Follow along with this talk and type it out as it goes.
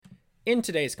In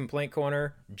today's Complaint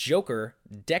Corner, Joker,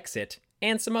 Dexit,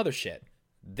 and some other shit.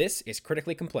 This is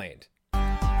Critically Complained.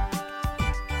 Hi,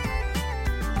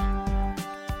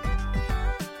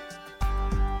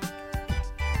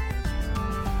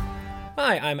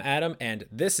 I'm Adam, and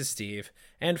this is Steve.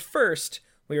 And first,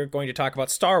 we are going to talk about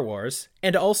Star Wars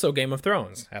and also Game of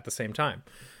Thrones at the same time.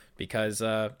 Because,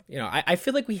 I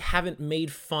feel like we haven't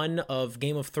made fun of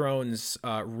Game of Thrones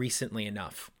recently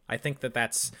enough. I think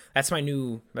that's my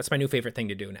new favorite thing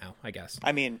to do now, I guess.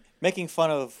 I mean, making fun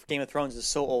of Game of Thrones is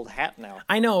so old hat now.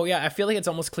 I know, yeah. I feel like it's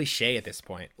almost cliche at this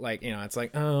point. Like, it's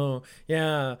like, oh,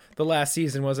 yeah, the last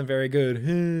season wasn't very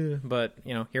good. But,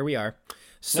 here we are.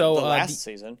 So the last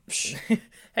season.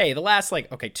 Hey, the last,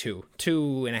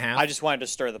 two and a half. I just wanted to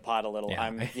stir the pot a little.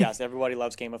 Yeah. Yes, everybody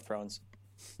loves Game of Thrones.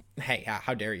 Hey,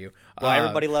 how dare you? Well,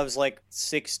 everybody loves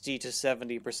 60 to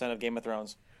 70% of Game of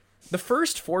Thrones. The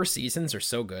first 4 seasons are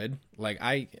so good. We'll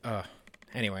get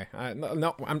into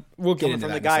that.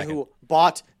 From the guy who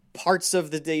bought parts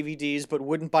of the DVDs but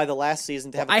wouldn't buy the last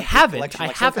season to have. I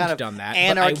haven't done that.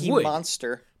 Anarchy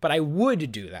monster. But I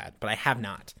would do that. But I have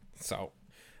not. So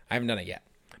I haven't done it yet.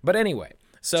 But anyway,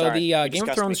 so the Game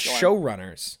of Thrones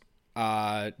showrunners,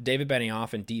 David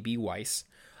Benioff and D.B. Weiss,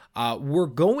 we're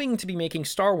going to be making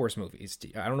Star Wars movies.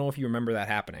 I don't know if you remember that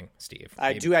happening, Steve.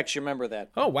 I do actually remember that.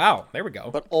 Oh, wow. There we go.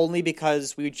 But only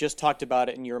because we just talked about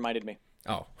it and you reminded me.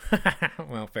 Oh,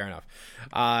 well, fair enough.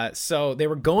 So they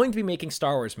were going to be making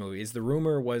Star Wars movies. The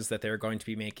rumor was that they were going to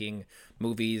be making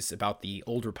movies about the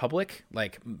Old Republic,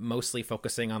 mostly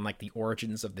focusing on the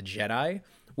origins of the Jedi,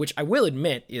 which I will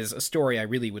admit is a story I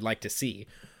really would like to see.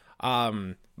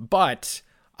 But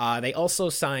they also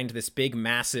signed this big,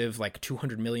 massive,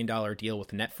 $200 million deal with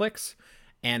Netflix.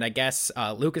 And I guess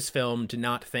Lucasfilm did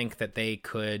not think that they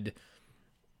could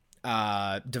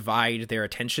divide their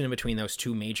attention between those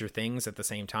two major things at the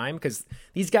same time. Because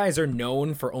these guys are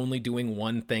known for only doing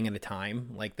one thing at a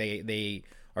time. They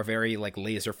are very,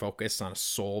 laser focused on a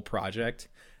sole project.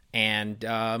 And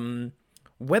I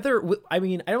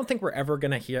don't think we're ever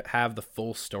going to have the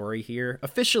full story here.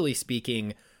 Officially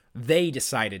speaking, they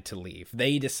decided to leave.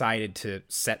 They decided to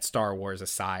set Star Wars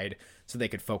aside so they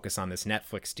could focus on this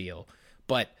Netflix deal.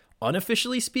 But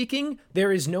unofficially speaking,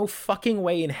 there is no fucking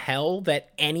way in hell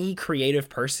that any creative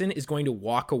person is going to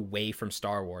walk away from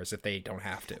Star Wars if they don't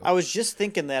have to. I was just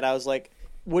thinking that. I was like,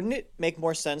 wouldn't it make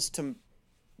more sense to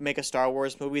make a Star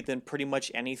Wars movie than pretty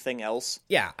much anything else?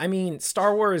 Yeah, I mean,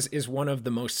 Star Wars is one of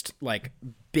the most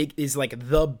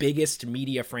the biggest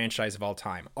media franchise of all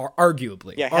time, or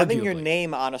arguably. Yeah, having your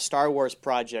name on a Star Wars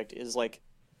project is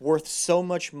worth so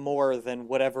much more than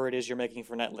whatever it is you're making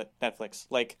for Netflix.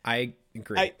 I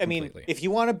agree. I mean, if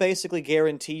you want to basically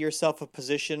guarantee yourself a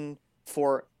position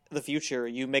for the future,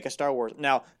 you make a Star Wars.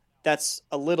 Now, that's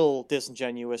a little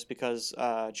disingenuous because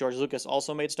George Lucas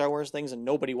also made Star Wars things and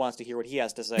nobody wants to hear what he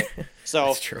has to say.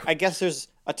 So I guess there's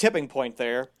a tipping point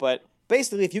there. But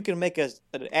basically, if you can make an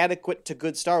adequate to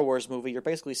good Star Wars movie, you're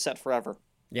basically set forever.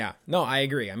 Yeah, no, I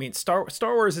agree. I mean, Star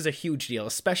Wars is a huge deal,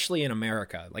 especially in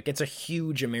America. It's a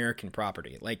huge American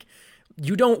property.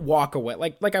 You don't walk away.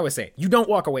 Like I was saying, you don't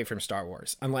walk away from Star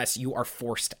Wars unless you are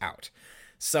forced out.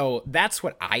 So that's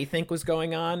what I think was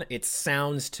going on. It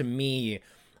sounds to me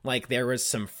like there was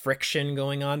some friction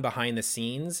going on behind the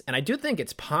scenes. And I do think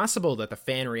it's possible that the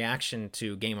fan reaction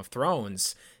to Game of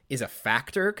Thrones is a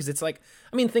factor. Because it's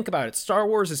think about it. Star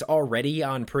Wars is already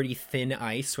on pretty thin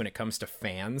ice when it comes to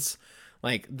fans.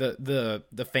 The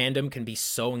fandom can be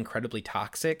so incredibly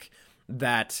toxic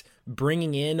that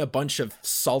bringing in a bunch of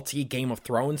salty Game of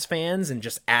Thrones fans and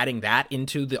just adding that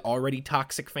into the already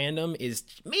toxic fandom is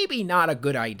maybe not a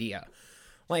good idea.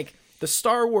 The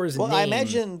Star Wars name... I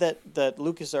imagine that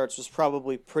LucasArts was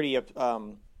probably pretty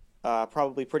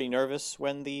nervous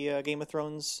when the Game of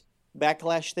Thrones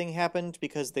backlash thing happened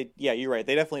because you're right.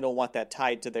 They definitely don't want that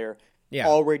tied to their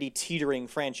already teetering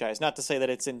franchise. Not to say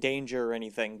that it's in danger or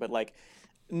anything, but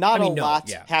not a lot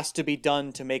has to be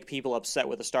done to make people upset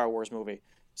with a Star Wars movie.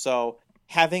 So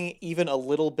having even a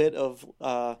little bit of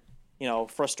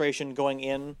frustration going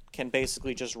in can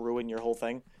basically just ruin your whole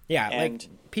thing. Yeah, and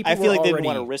people I feel like they didn't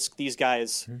want to risk these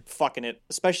guys fucking it,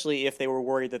 especially if they were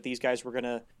worried that these guys were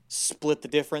gonna split the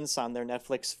difference on their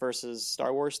Netflix versus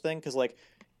Star Wars thing. Because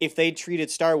if they treated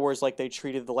Star Wars like they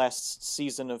treated the last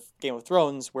season of Game of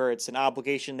Thrones, where it's an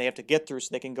obligation they have to get through so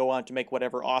they can go on to make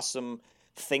whatever awesome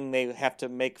thing they have to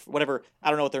make, whatever, I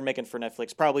don't know what they're making for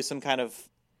Netflix, probably some kind of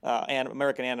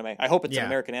American anime. I hope it's an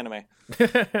American anime.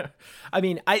 I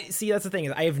mean, that's the thing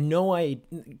is I have no idea,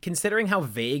 considering how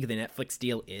vague the Netflix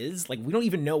deal is, we don't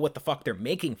even know what the fuck they're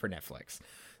making for Netflix.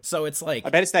 So it's like, I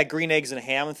bet it's that green eggs and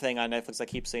ham thing on Netflix I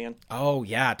keep seeing. oh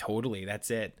yeah, totally.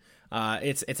 That's it.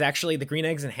 It's actually the Green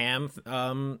Eggs and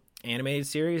Ham animated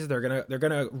series. They're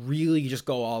gonna really just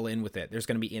go all in with it. There's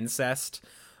gonna be incest,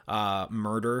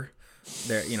 murder.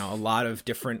 There, a lot of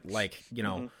different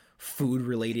food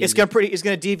related. It's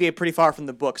gonna deviate pretty far from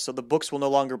the books, so the books will no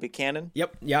longer be canon.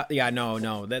 Yep. Yeah.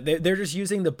 No. They're just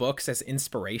using the books as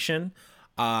inspiration.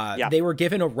 Yeah. They were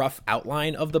given a rough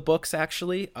outline of the books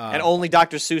actually, and only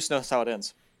Dr. Seuss knows how it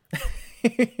ends.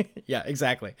 Yeah,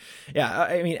 exactly. Yeah,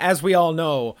 I mean, as we all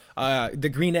know, the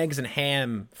Green Eggs and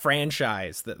Ham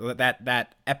franchise,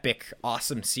 that epic,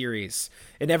 awesome series,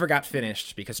 it never got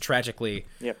finished because tragically,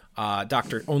 Yep.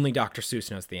 only Dr.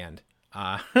 Seuss knows the end.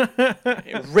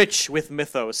 Rich with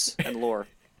mythos and lore.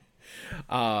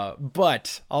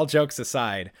 But all jokes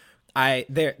aside,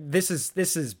 this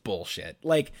is bullshit.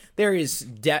 Like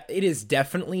it is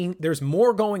definitely, there's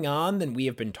more going on than we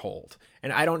have been told.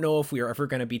 And I don't know if we are ever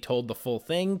going to be told the full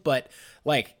thing, but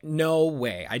like, no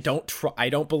way. I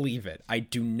don't believe it. I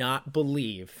do not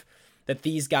believe that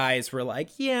these guys were like,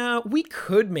 yeah, we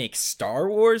could make Star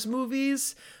Wars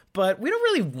movies, but we don't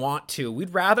really want to.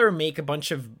 We'd rather make a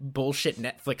bunch of bullshit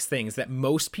Netflix things that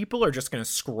most people are just going to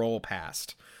scroll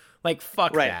past. Like,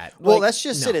 fuck that. Well, like, that's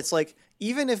just no. it. It's like,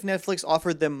 even if Netflix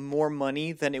offered them more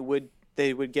money than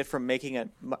they would get from making a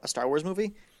Star Wars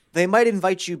movie, they might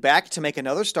invite you back to make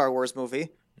another Star Wars movie,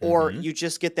 or you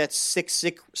just get that sick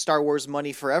Star Wars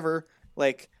money forever.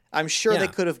 Like, I'm sure they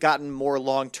could have gotten more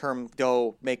long-term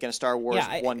dough making a Star Wars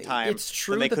one time it's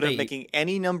true than they that could have making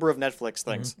any number of Netflix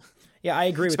things. Yeah, I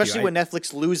agree with you. Especially when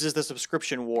Netflix loses the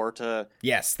subscription war to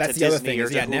Yes, that's to the other Disney thing. or Is,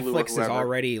 to yeah, Hulu or Netflix is whoever.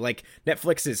 already, like,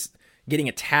 Netflix is getting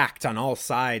attacked on all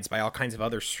sides by all kinds of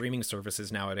other streaming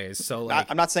services nowadays. So, like,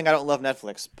 I'm not saying I don't love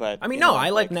Netflix, but I mean,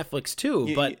 I like Netflix too,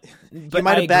 you- but you but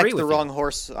might I have backed agree the with wrong you.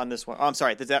 horse on this one. Oh, I'm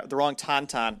sorry, the wrong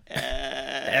tauntaun.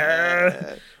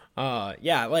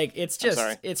 Yeah, like it's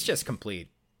sorry.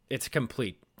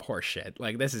 complete horseshit.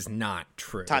 Like, this is not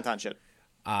true. Tauntaun shit.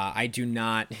 I do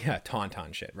not,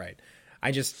 tauntaun shit, right?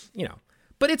 I just,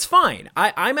 but it's fine.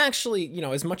 I'm actually,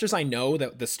 as much as I know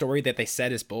that the story that they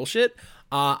said is bullshit,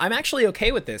 I'm actually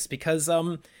okay with this because,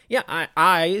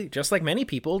 I, just like many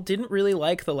people, didn't really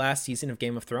like the last season of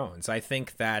Game of Thrones. I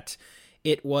think that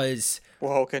it was...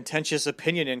 Whoa, contentious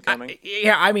opinion incoming.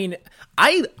 I mean,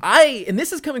 and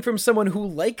this is coming from someone who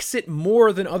likes it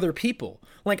more than other people.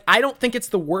 Like, I don't think it's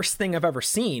the worst thing I've ever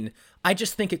seen. I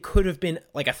just think it could have been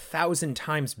like 1,000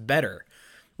 times better.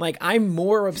 Like, I'm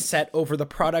more upset over the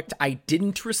product I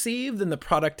didn't receive than the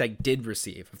product I did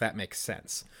receive, if that makes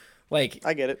sense. Like,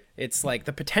 I get it. It's like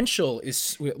the potential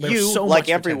is... There's You, so like much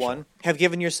everyone, potential. have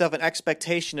given yourself an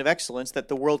expectation of excellence that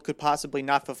the world could possibly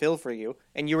not fulfill for you,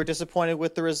 and you were disappointed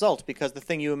with the result because the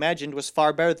thing you imagined was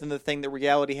far better than the thing that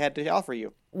reality had to offer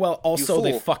you. Well, also,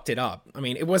 they fool. fucked it up. I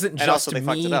mean, it wasn't And also just they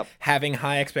fucked me it up. having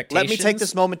high expectations. Let me take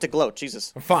this moment to gloat.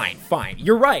 Jesus. Fine.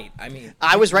 You're right. I mean,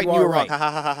 I was right and you are were wrong. right. Ha,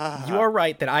 ha, ha, ha, ha, ha. You are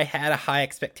right that I had high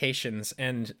expectations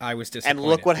and I was disappointed. And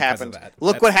look what because of happened. that.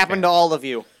 Look That's what happened fair. to all of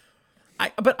you.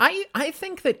 But I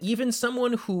think that even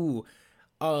someone who,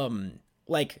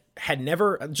 like, had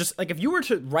never, just like, if you were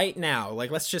to right now,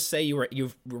 like, let's just say you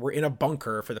were in a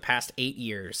bunker for the past 8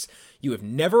 years, you have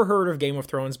never heard of Game of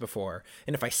Thrones before,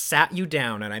 and if I sat you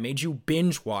down and I made you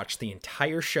binge watch the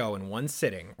entire show in one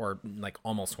sitting, or like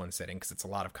almost one sitting because it's a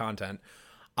lot of content,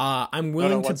 I'm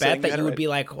willing to one sitting, bet you that had you it would right. be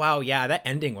like, wow, yeah, that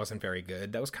ending wasn't very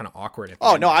good. That was kind of awkward. At the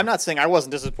Oh, end. no, I'm not saying I wasn't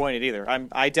disappointed either.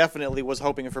 I definitely was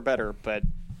hoping for better, but,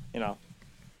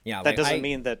 Yeah, that like, doesn't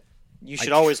mean that you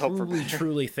should always hope for better.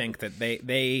 truly think that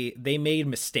they made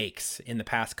mistakes in the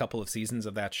past couple of seasons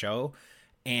of that show,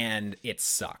 and it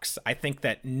sucks. I think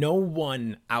that no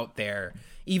one out there,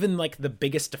 even like the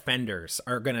biggest defenders,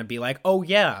 are gonna be like, oh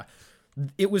yeah,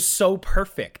 it was so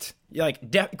perfect. Like,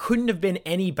 couldn't have been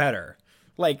any better.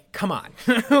 Like, come on.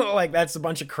 Like, that's a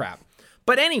bunch of crap.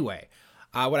 But anyway,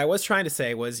 what I was trying to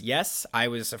say was, yes, I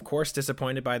was, of course,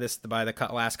 disappointed by the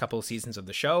last couple of seasons of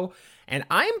the show, and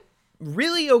I'm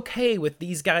really okay with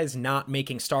these guys not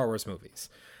making Star Wars movies.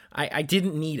 I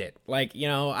didn't need it. Like,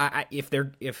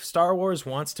 if Star Wars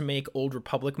wants to make Old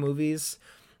Republic movies,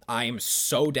 I am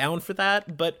so down for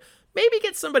that, but maybe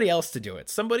get somebody else to do it.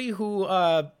 Somebody who,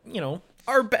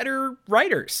 are better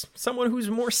writers. Someone who's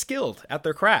more skilled at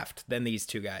their craft than these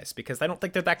two guys, because I don't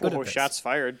think they're that good Oh, at this. shots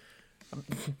fired.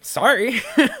 Sorry.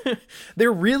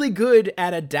 They're really good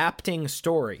at adapting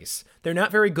stories. They're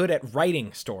not very good at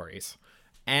writing stories.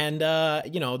 And,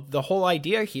 the whole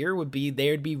idea here would be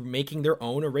they'd be making their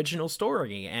own original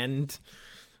story. And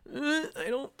I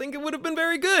don't think it would have been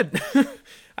very good.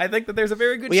 I think that there's a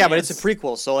very good Well, yeah, chance. but it's a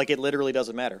prequel, so, like, it literally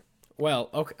doesn't matter. Well,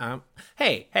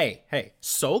 okay. Hey.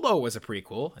 Solo was a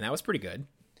prequel, and that was pretty good.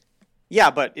 Yeah,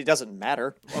 but it doesn't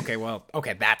matter.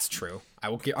 Okay, that's true. I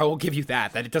will give you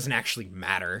that it doesn't actually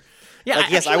matter. Yeah,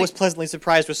 Like, yes, I was pleasantly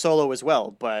surprised with Solo as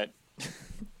well, but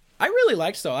I really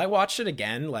liked Solo. I watched it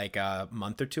again like a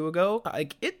month or two ago.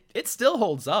 Like it still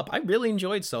holds up. I really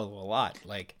enjoyed Solo a lot.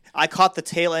 Like I caught the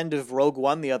tail end of Rogue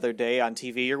One the other day on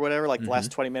TV or whatever, like the last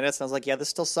 20 minutes, and I was like, yeah, this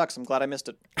still sucks. I'm glad I missed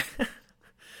it.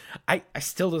 I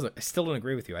still don't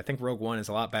agree with you. I think Rogue One is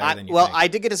a lot better than you Well, think. I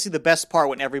did get to see the best part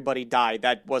when everybody died.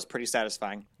 That was pretty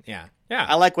satisfying. Yeah.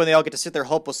 I like when they all get to sit there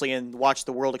hopelessly and watch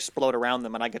the world explode around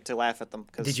them, and I get to laugh at them.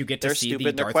 Did you get to they're see stupid the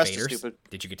and their Darth quest Vader? is stupid.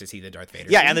 Did you get to see the Darth Vader?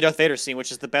 Yeah, scene? and the Darth Vader scene, which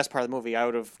is the best part of the movie. I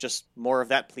would have just more of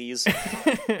that, please.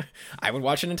 I would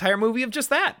watch an entire movie of just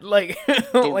that. Like,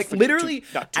 like literally,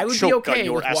 I would be okay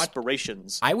your with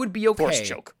aspirations. I would be okay. Force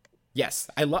choke. Yes,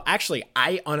 actually,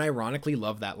 I unironically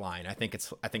love that line. I think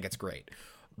it's great.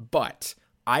 But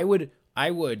I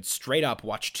would straight up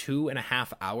watch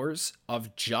 2.5 hours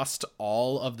of just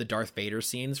all of the Darth Vader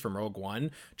scenes from Rogue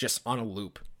One just on a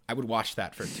loop. I would watch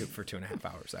that for 2.5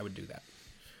 hours. I would do that.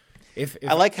 If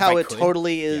I like how it could.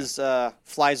 totally is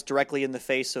flies directly in the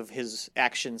face of his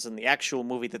actions in the actual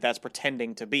movie that's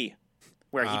pretending to be,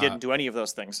 where he didn't do any of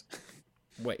those things.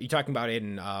 What you talking about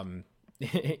in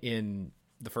in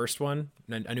the first one,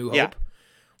 A New Hope? Yeah.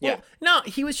 Well, Yeah. No,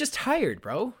 he was just tired,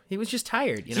 bro. He was just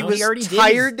tired. You know, He was already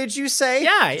tired, did you say?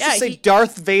 Yeah, Did yeah, you say he-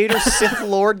 Darth Vader, Sith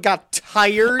Lord, got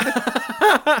tired?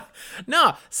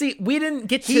 No, see, we didn't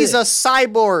get to. He's a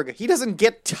cyborg. He doesn't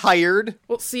get tired.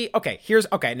 Well, see, okay,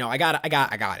 no, I got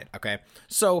it, okay?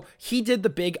 So, he did the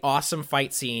big awesome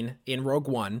fight scene in Rogue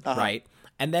One, right?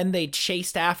 And then they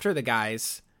chased after the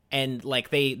guys, and, like,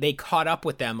 they caught up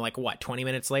with them, like, what, 20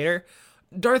 minutes later?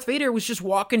 Darth Vader was just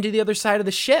walking to the other side of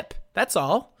the ship. That's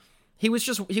all. He was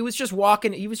just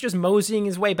walking, he was just moseying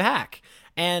his way back.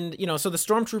 And, you know, so the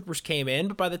stormtroopers came in,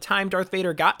 but by the time Darth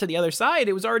Vader got to the other side,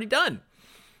 it was already done.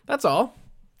 That's all.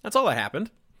 That's all that happened.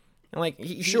 And, like,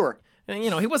 Sure. you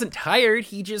know, he wasn't tired.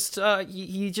 He just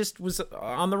he just was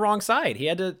on the wrong side. He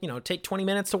had to, you know, take 20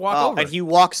 minutes to walk over. And he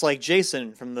walks like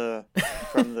Jason from the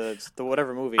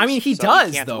whatever movie. I mean, he so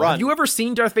does can't though. Run. Have you ever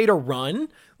seen Darth Vader run?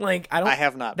 Like, I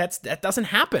have not. That doesn't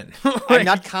happen. I'm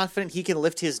not confident he can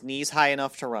lift his knees high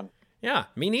enough to run. Yeah,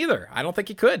 me neither. I don't think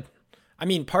he could. I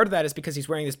mean, part of that is because he's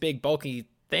wearing this big bulky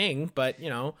thing, but you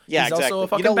know, Yeah, he's exactly. also a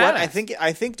fucking You know what? badass.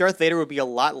 I think Darth Vader would be a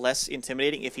lot less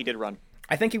intimidating if he did run.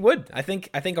 I think he would. I think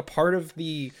a part of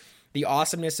the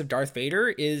awesomeness of Darth Vader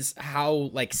is how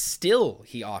like still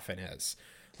he often is.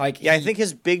 Like Yeah, I think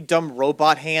his big dumb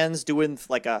robot hands doing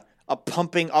like a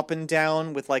pumping up and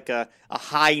down with like a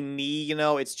high knee, you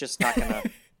know, it's just not gonna.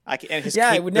 And his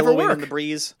Yeah, cape it would never billowing work. in the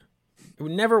breeze. it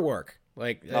would never work.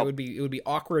 Like Nope. it would be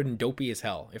awkward and dopey as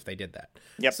hell if they did that.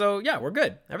 Yep. So yeah, we're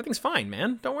good. Everything's fine,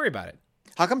 man. Don't worry about it.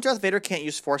 How come Darth Vader can't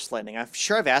use Force lightning? I'm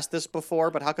sure I've asked this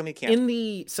before, but how come he can't? In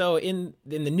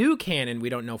the new canon, we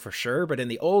don't know for sure, but in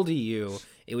the old EU,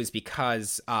 it was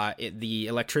because the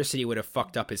electricity would have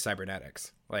fucked up his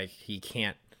cybernetics. Like he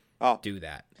can't do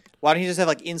that. Why don't he just have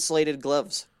like insulated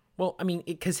gloves? Well, I mean,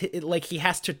 because like he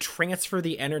has to transfer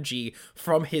the energy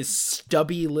from his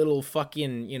stubby little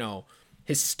fucking, you know,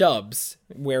 his stubs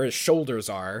where his shoulders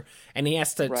are, and he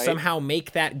has to somehow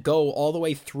make that go all the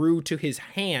way through to his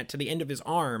hand, to the end of his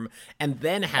arm, and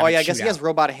then have. Oh it yeah, I guess shoot he has out.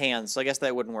 robot hands, so I guess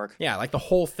that wouldn't work. Yeah, like the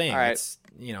whole thing. All right. It's,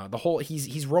 you know, the whole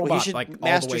he's Well, robot he should like all the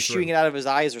master way shooting through. it out of his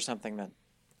eyes or something then.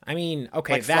 I mean,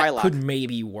 okay, Like that Frylock. could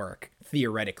maybe work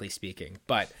theoretically speaking,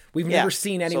 but we've Yeah, never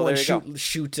seen so anyone there you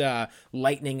shoot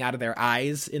lightning out of their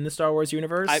eyes in the Star Wars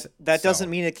universe. That so- doesn't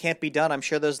mean it can't be done. I'm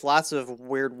sure there's lots of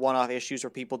weird one-off issues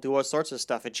where people do all sorts of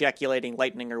stuff, ejaculating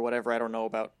lightning or whatever I don't know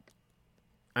about.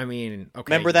 I mean,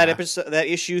 okay. Remember that yeah. episode, that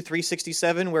issue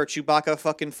 367, where Chewbacca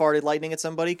fucking farted lightning at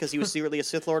somebody because he was secretly a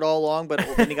Sith Lord all along, but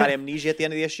then he got amnesia at the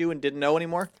end of the issue and didn't know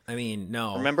anymore? I mean,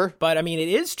 no. Remember? But I mean, it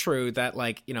is true that,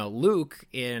 like, you know, Luke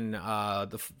in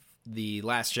the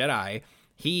Last Jedi,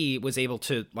 he was able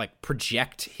to like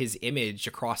project his image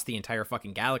across the entire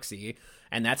fucking galaxy,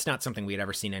 and that's not something we'd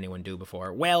ever seen anyone do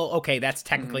before. Well, okay, that's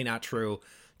technically not true.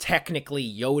 Technically,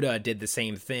 Yoda did the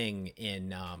same thing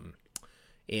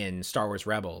in Star Wars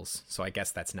Rebels, so I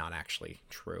guess that's not actually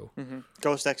true.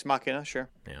 Ghost Ex Machina, sure.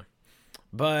 Yeah.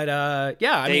 But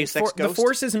yeah, I mean, Deus Ex the Ghost?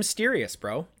 Force is mysterious,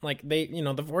 bro. Like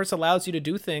the Force allows you to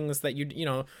do things that you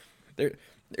know,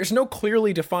 there's no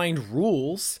clearly defined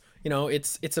rules. You know,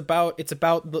 it's about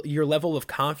your level of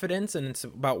confidence, and it's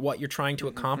about what you're trying to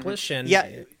accomplish. And Yeah.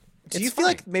 Do it's you feel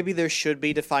fine. like maybe there should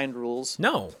be defined rules?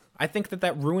 No, I think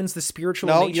that ruins the spiritual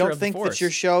No, nature you don't of think the Force. that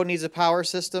your show needs a power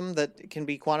system that can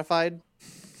be quantified?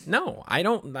 No, I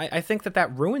don't. I think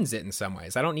that ruins it in some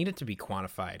ways. I don't need it to be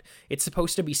quantified. It's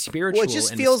supposed to be spiritual. Well, it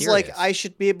just and feels like mysterious. I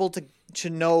should be able to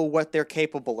know what they're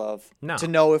capable of. No. To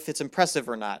know if it's impressive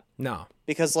or not. No.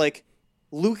 Because like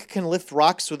Luke can lift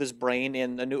rocks with his brain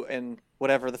in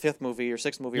whatever the 5th movie or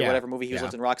 6th movie or Yeah, whatever movie he was yeah.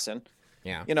 lifting rocks in.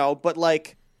 Yeah. You know, but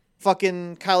like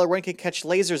fucking Kylo Ren can catch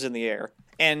lasers in the air.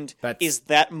 And That's is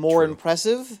that more true.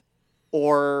 impressive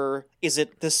or is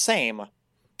it the same?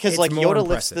 Because It's like more Yoda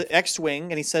lifts impressive. the X-wing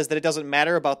and he says that it doesn't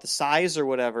matter about the size or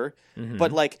whatever. Mm-hmm.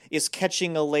 But like, is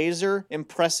catching a laser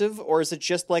impressive or is it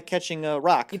just like catching a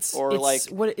rock? It's or like,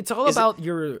 what it's all is it- about.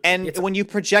 Your and it's, when you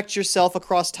project yourself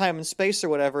across time and space or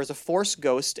whatever as a Force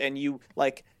ghost, and you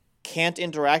like can't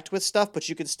interact with stuff, but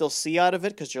you can still see out of it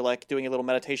because you're like doing a little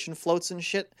meditation floats and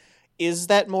shit. Is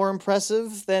that more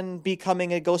impressive than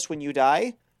becoming a ghost when you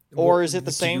die? Or Well, is it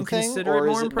the do same you thing? consider it Or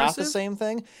is more it not the impressive? same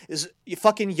thing? Is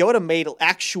fucking Yoda made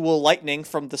actual lightning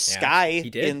from the sky he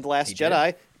did. in The Last He did.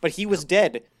 Jedi, but he was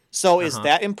dead. So is Uh-huh.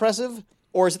 that impressive?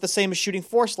 Or is it the same as shooting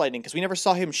Force lightning? Because we never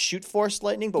saw him shoot Force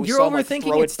lightning, but we You're saw him like, overthinking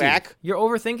throw it, it Steve. back. You're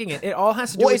overthinking it. It all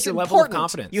has to do Well, with it's your important. level of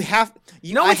confidence. You have,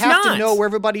 No, I it's have to not. know where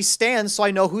everybody stands, so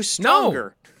I know who's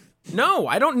stronger. No,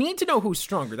 I don't need to know who's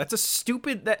stronger. That's a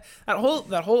stupid that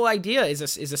whole idea is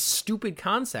a stupid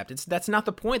concept. That's not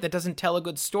the point. That doesn't tell a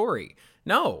good story.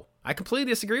 No, I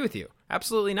completely disagree with you.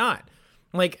 Absolutely not.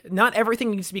 Like, not everything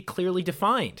needs to be clearly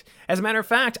defined. As a matter of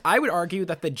fact, I would argue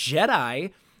that the Jedi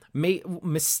made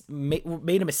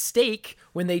a mistake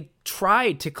when they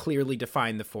tried to clearly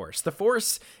define the Force. The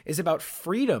Force is about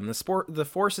freedom. The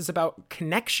Force is about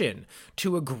connection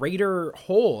to a greater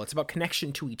whole. It's about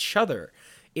connection to each other.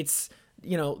 It's,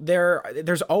 you know,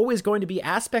 there's always going to be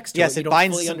aspects to Yes, it you it don't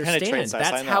binds fully and understand. penetrates us.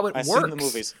 That's I know. how it I've seen works. the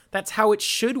movies. That's how it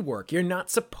should work. You're not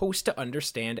supposed to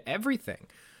understand everything.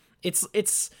 It's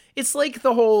like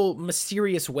the whole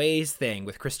mysterious ways thing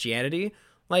with Christianity.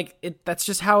 Like, that's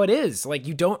just how it is. Like,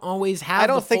 you don't always have I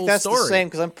don't the think full that's story. the same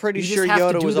because I'm pretty You sure just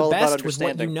have to Yoda do was the all about best with what you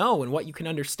understanding. know and what you can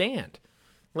understand.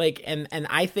 Like, and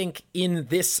I think in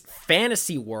this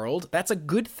fantasy world, that's a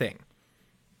good thing.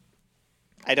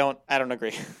 I don't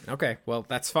agree. Okay, well,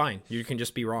 that's fine. You can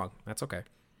just be wrong. That's okay.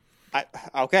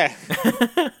 Okay.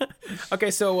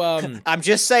 Okay, so I'm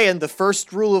just saying the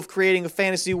first rule of creating a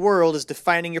fantasy world is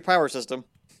defining your power system.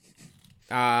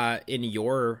 in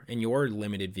your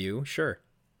limited view, sure.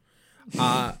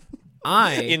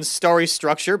 In story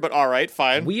structure, but all right,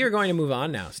 fine. We are going to move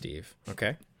on now, Steve.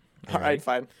 Okay. all right,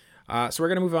 fine. So we're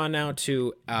going to move on now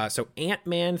to so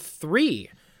Ant-Man 3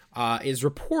 is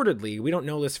reportedly, we don't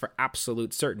know this for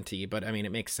absolute certainty, but I mean,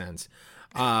 it makes sense.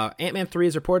 Ant-Man 3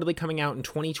 is reportedly coming out in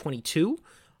 2022.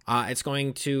 It's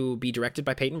going to be directed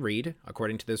by Peyton Reed,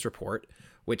 according to this report,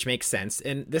 which makes sense.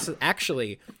 And this is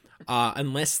actually,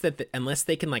 unless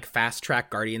they can like fast track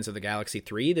Guardians of the Galaxy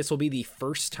 3, this will be the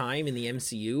first time in the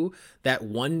MCU that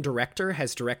one director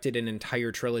has directed an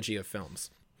entire trilogy of films.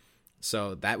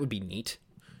 So that would be neat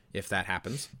if that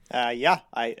happens. Yeah,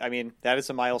 I mean, that is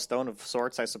a milestone of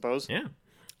sorts, I suppose.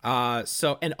 Yeah.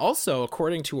 So, and also,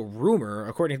 according to a rumor,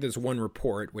 according to this one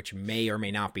report, which may or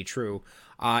may not be true,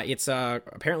 it's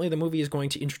apparently the movie is going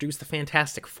to introduce the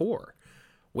Fantastic Four,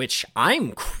 which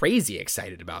I'm crazy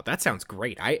excited about. That sounds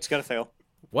great. It's gonna fail.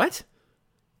 What?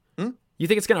 You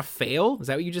think it's gonna fail? Is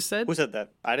that what you just said? Who said that?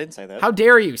 I didn't say that. How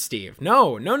dare you, Steve?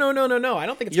 No. I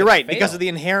don't think it's You're gonna right, fail. because of the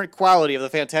inherent quality of the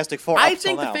Fantastic Four. I up till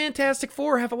think the now. Fantastic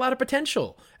Four have a lot of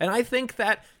potential, and I think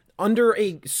that under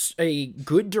a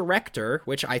good director,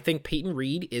 which I think Peyton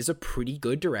Reed is a pretty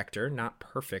good director, not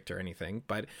perfect or anything,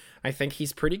 but I think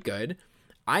he's pretty good.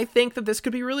 I think that this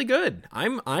could be really good.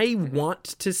 I want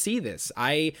to see this.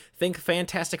 I think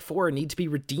Fantastic Four need to be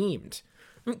redeemed.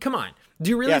 I mean, come on, do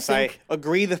you really Yes, think? I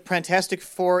agree. The Fantastic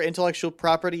Four intellectual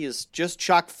property is just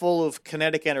chock full of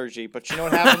kinetic energy. But you know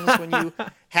what happens when you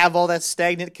have all that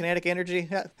stagnant kinetic energy?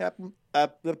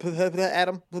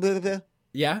 Adam,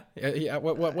 Yeah.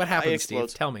 What happened, Steve?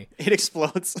 explodes. Tell me. it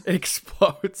explodes. It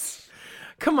explodes.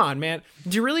 Come on, man.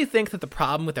 Do you really think that the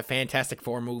problem with the Fantastic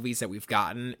Four movies that we've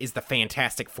gotten is the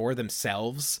Fantastic Four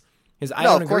themselves? Because I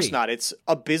No, don't of course agree. not. It's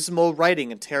abysmal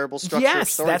writing and terrible structure of Yes,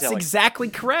 that's storytelling. exactly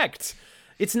correct.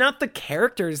 It's not the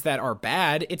characters that are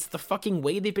bad. It's the fucking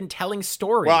way they've been telling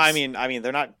stories. Well, I mean,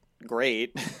 they're not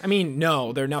great. I mean,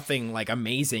 no, they're nothing like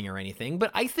amazing or anything. But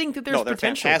I think that there's No, they're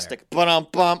potential fantastic.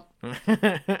 Bump.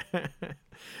 there.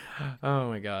 Oh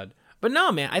my god. But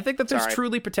no, man, I think that there's Sorry.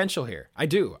 truly potential here. I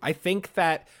do. I think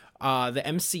that the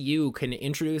MCU can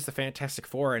introduce the Fantastic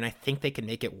Four, and I think they can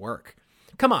make it work.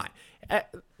 Come on.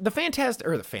 The Fantastic.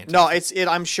 No,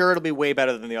 I'm sure it'll be way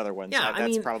better than the other ones. Yeah, That's I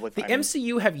mean, probably the fine.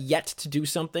 MCU have yet to do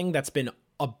something that's been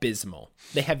abysmal.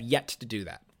 They have yet to do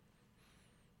that.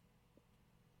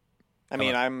 I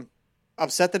mean, I'm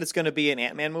upset that it's going to be an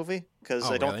Ant-Man movie because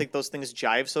I don't really? think those things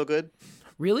jive so good.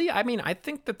 Really? I mean, I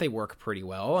think that they work pretty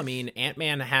well. I mean,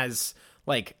 Ant-Man has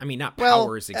like, I mean, not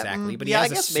powers exactly, but he has I a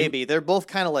guess suit. maybe they're both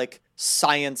kind of like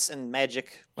science and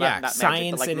magic. Yeah, not science,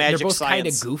 magic, but like and magic they're both kind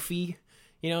of science. goofy.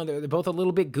 You know, they're both a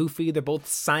little bit goofy. They're both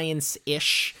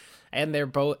science-ish, and they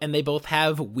both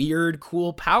have weird,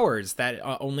 cool powers that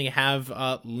only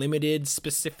have limited,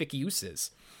 specific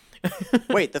uses.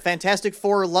 Wait, the Fantastic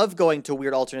Four love going to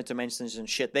weird alternate dimensions and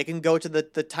shit. They can go to the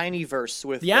tiny verse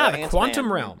with The Ant-Man.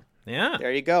 quantum realm. Yeah,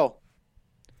 There you go.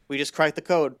 We just cracked the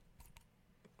code.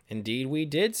 indeed we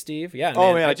did, Steve. Yeah.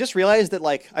 Oh man, I just realized that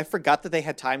I forgot that they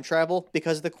had time travel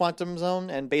because of the quantum zone,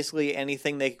 and basically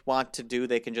anything they want to do,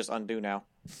 they can just undo now.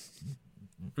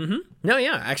 No,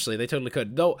 yeah, actually, they totally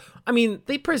could. Though, I mean,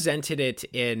 they presented it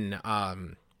in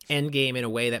Endgame in a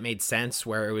way that made sense,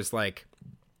 where it was like,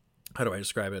 how do I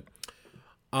describe it?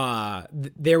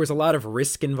 There was a lot of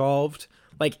risk involved.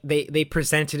 Like they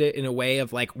presented it in a way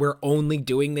of like, we're only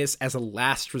doing this as a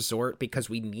last resort because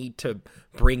we need to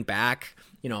bring back,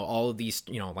 all of these,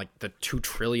 like the 2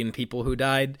 trillion people who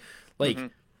died. Like,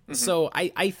 so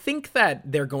I think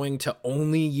that they're going to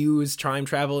only use time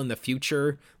travel in the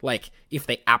future, like if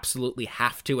they absolutely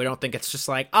have to. I don't think it's just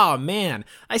like, oh man,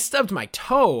 I stubbed my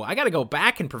toe, I gotta go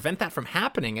back and prevent that from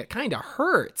happening. It kind of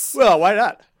hurts. Well, why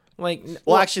not? Like,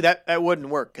 Well, actually, that wouldn't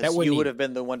work because wouldn't you would have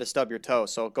been the one to stub your toe.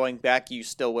 So going back, you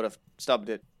still would have stubbed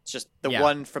it. It's just the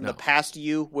one from the past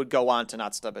you would go on to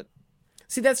not stub it.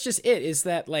 See, that's just it. Is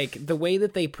that like the way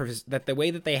that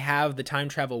they have the time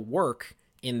travel work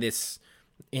in this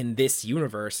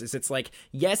universe is, it's like,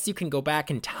 yes, you can go back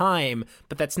in time,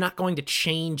 but that's not going to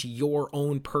change your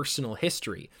own personal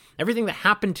history. Everything that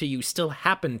happened to you still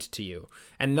happened to you,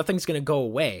 and nothing's going to go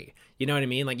away. You know what I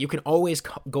mean? Like, you can always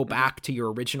go back to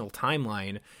your original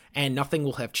timeline, and nothing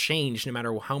will have changed no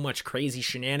matter how much crazy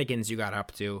shenanigans you got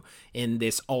up to in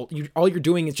this. All you're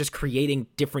doing is just creating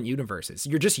different universes.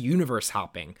 You're just universe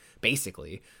hopping,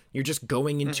 basically. You're just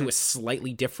going into a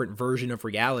slightly different version of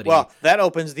reality. Well, that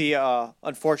opens the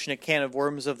unfortunate can of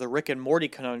worms of the Rick and Morty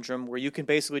conundrum, where you can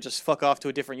basically just fuck off to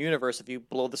a different universe if you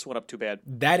blow this one up too bad.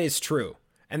 That is true.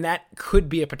 And that could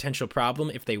be a potential problem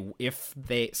if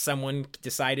someone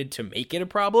decided to make it a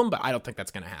problem, but I don't think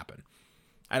that's going to happen.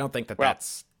 I don't think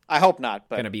that's I hope not,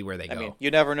 but going to be where they go. I mean,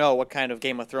 you never know what kind of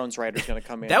Game of Thrones writer is going to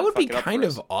come in. That would be and fuck it up kind for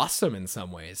of us. awesome in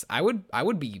some ways. I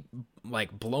would be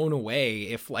like blown away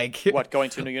if like What, going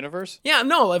to a new universe? Yeah,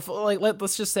 no, if like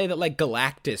let's just say that like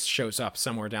Galactus shows up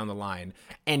somewhere down the line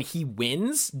and he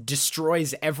wins,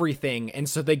 destroys everything, and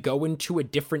so they go into a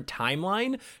different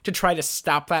timeline to try to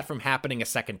stop that from happening a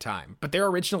second time. But their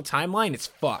original timeline is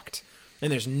fucked, and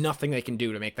there's nothing they can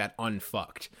do to make that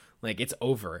unfucked. Like, it's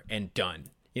over and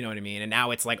done. You know what I mean? And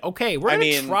now it's like, okay, we're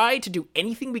going to try to do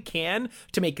anything we can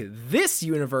to make this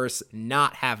universe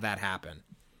not have that happen.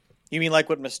 You mean like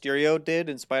what Mysterio did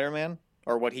in Spider-Man?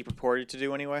 Or what he purported to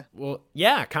do anyway? Well,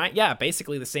 yeah,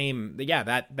 basically the same. Yeah,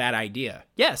 that idea.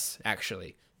 Yes,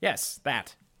 actually. Yes,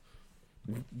 that.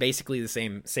 Basically the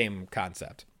same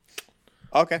concept.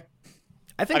 Okay.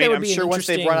 I think that would I'm be sure once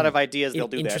they've run out of ideas, they'll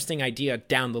do that. Interesting idea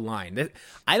down the line.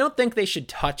 I don't think they should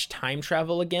touch time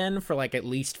travel again for like at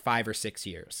least 5 or 6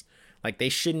 years. Like, they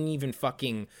shouldn't even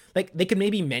fucking, like, they could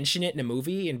maybe mention it in a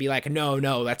movie and be like,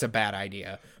 no, that's a bad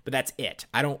idea. But that's it.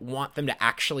 I don't want them to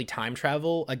actually time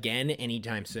travel again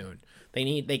anytime soon.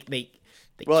 They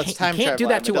Well, it's time can't travel. do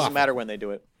that too It doesn't often. matter when they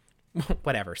do it.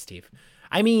 Whatever, Steve.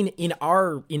 I mean, in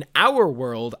our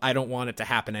world, I don't want it to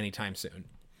happen anytime soon.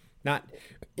 Not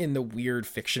in the weird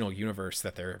fictional universe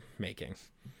that they're making.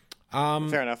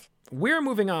 Fair enough. We're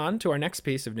moving on to our next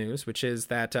piece of news, which is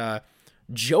that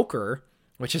Joker,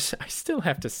 which is, I still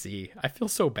have to see. I feel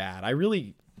so bad.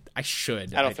 I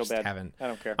should. I don't feel just bad. Haven't. I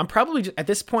don't care. I'm probably at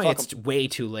this point. Fuck It's way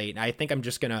too late. I think I'm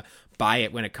just gonna buy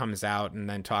it when it comes out and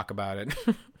then talk about it.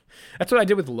 That's what I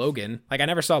did with Logan. Like, I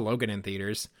never saw Logan in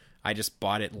theaters. I just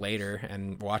bought it later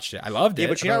and watched it. I loved it. Yeah,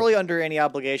 but you're not really under any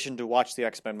obligation to watch the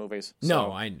X-Men movies. So.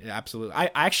 No, I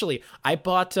absolutely. I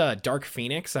bought Dark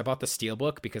Phoenix. I bought the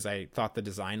Steelbook because I thought the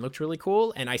design looked really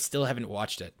cool, and I still haven't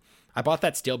watched it. I bought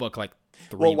that Steelbook like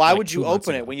 3. Well, why like would 2 you months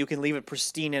open ago. it when you can leave it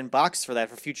pristine in box for that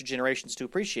for future generations to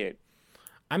appreciate?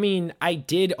 I mean, I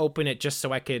did open it just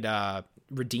so I could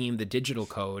redeem the digital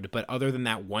code, but other than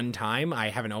that one time, I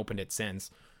haven't opened it since.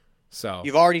 So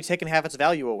You've already taken half its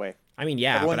value away. I mean,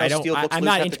 yeah, Everyone but I knows don't. Steelbooks I'm lose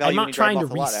not. half the I'm value when not you drive trying to off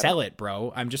the lot, resell it,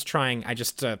 bro. I'm just trying. I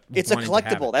just. It's a wanted to have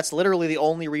collectible. it. That's literally the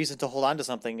only reason to hold on to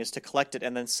something is to collect it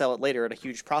and then sell it later at a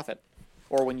huge profit,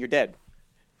 or when you're dead.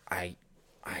 I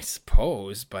I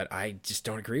suppose, but I just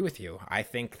don't agree with you. I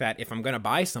think that if I'm going to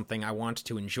buy something, I want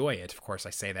to enjoy it. Of course,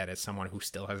 I say that as someone who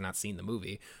still has not seen the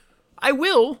movie. I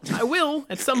will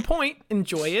at some point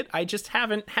enjoy it. I just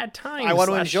haven't had time. I want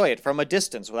to enjoy it from a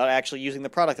distance without actually using the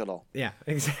product at all. Yeah,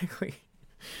 exactly.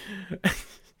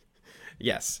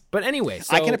 Yes. But anyway,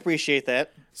 so, I can appreciate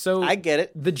that. So I get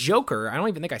it. The Joker, I don't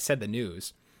even think I said the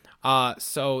news.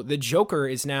 So the Joker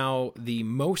is now the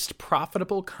most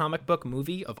profitable comic book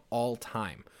movie of all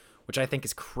time, which I think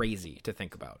is crazy to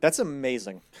think about. That's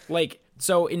amazing. Like,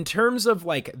 so in terms of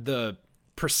like the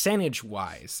percentage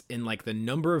wise, in like the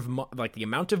number of like the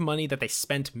amount of money that they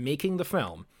spent making the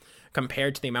film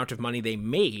compared to the amount of money they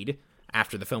made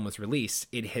after the film was released,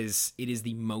 it is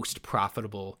the most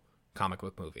profitable comic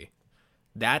book movie.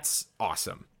 That's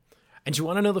awesome. And do you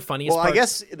want to know the funniest part? Well, I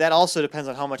guess that also depends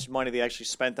on how much money they actually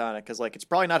spent on it, because like it's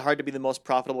probably not hard to be the most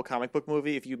profitable comic book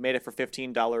movie if you made it for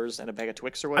 $15 and a bag of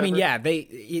Twix or whatever. I mean, yeah,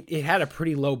 it had a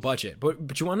pretty low budget,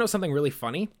 but you want to know something really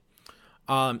funny?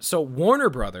 So Warner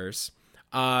Brothers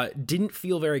didn't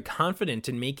feel very confident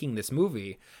in making this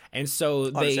movie, and so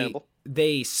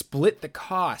they split the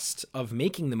cost of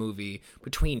making the movie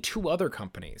between two other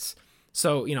companies.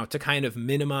 So, you know, to kind of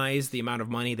minimize the amount of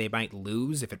money they might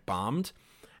lose if it bombed.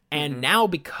 And now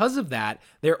because of that,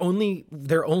 they're only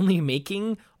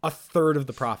making a third of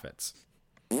the profits.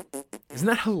 Isn't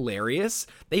that hilarious?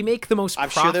 They make the most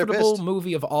profitable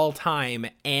movie of all time,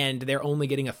 and they're only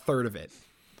getting a third of it.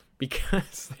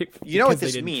 Because you know what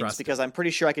this means? Because I'm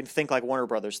pretty sure I can think like Warner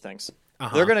Brothers thinks.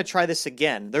 They're going to try this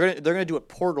again. They're going to do what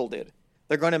Portal did.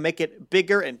 They're going to make it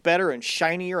bigger and better and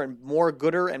shinier and more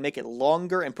gooder and make it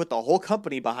longer and put the whole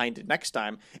company behind it next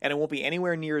time, and it won't be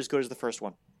anywhere near as good as the first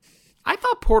one. I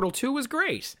thought Portal 2 was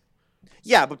great.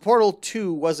 Yeah, but Portal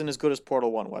 2 wasn't as good as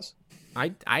Portal 1 was. I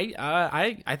think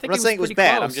I'm not saying it was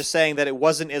bad. close. I'm just saying that it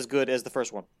wasn't as good as the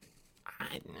first one.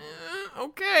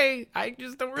 Okay, I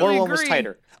just don't really Portal agree. 1 was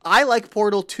tighter. I like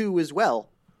Portal 2 as well.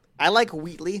 I like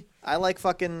Wheatley. I like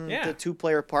fucking the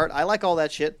two-player part. I like all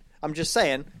that shit. I'm just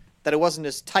saying that it wasn't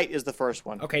as tight as the first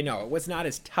one. Okay, no, it was not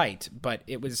as tight, but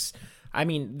it was... I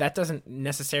mean, that doesn't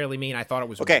necessarily mean I thought it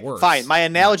was worse. Okay, fine. My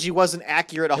analogy wasn't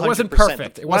accurate 100%. It wasn't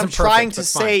perfect. What I'm trying to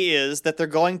say is that they're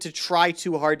going to try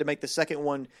too hard to make the second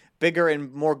one bigger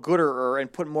and more gooder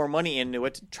and put more money into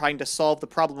it, trying to solve the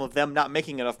problem of them not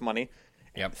making enough money,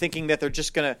 thinking that they're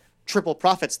just going to triple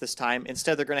profits this time.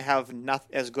 Instead, they're going to have not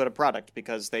as good a product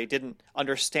because they didn't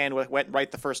understand what went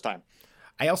right the first time.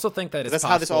 I also think that that's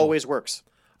how this always works.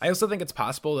 I also think it's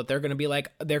possible that they're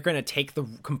going to take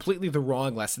completely the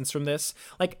wrong lessons from this.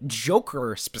 Like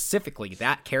Joker specifically,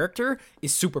 that character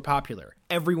is super popular.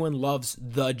 Everyone loves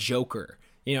the Joker.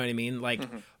 You know what I mean? Like,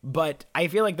 but I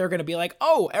feel like they're going to be like,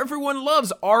 oh, everyone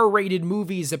loves R-rated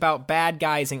movies about bad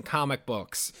guys in comic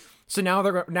books. So now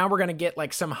we're going to get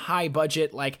like some high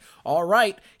budget, like, all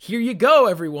right, here you go,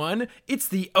 everyone. It's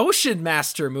the Ocean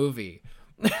Master movie.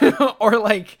 Or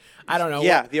like, I don't know.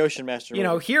 Yeah, the Ocean Master movie. You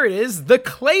know, here it is, the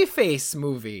Clayface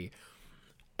movie.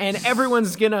 And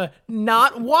everyone's gonna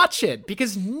not watch it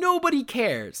because nobody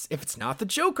cares. If it's not the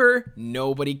Joker,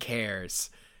 nobody cares.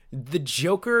 The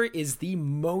Joker is the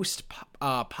most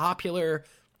popular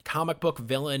comic book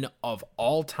villain of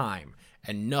all time,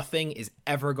 and nothing is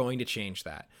ever going to change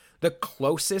that. The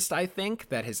closest I think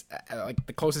that has,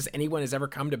 the closest anyone has ever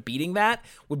come to beating that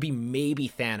would be maybe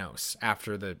Thanos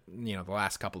after the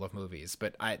last couple of movies,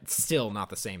 but it's still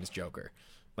not the same as Joker.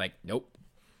 Like, nope.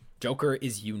 Joker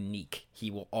is unique.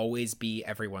 He will always be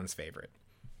everyone's favorite,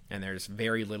 and there's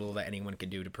very little that anyone can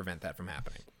do to prevent that from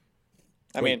happening.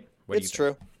 I mean, it's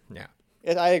true. Yeah,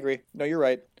 I agree. No, you're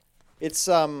right. It's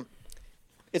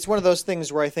one of those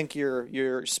things where I think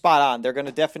you're spot on. They're going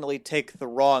to definitely take the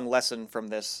wrong lesson from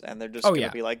this, and they're just going to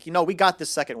be like, we got this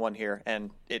second one here, and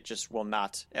it just will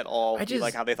not at all be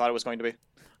like how they thought it was going to be.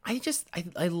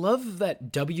 I love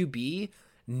that WB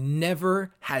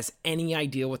never has any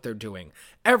idea what they're doing.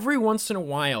 Every once in a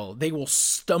while, they will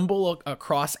stumble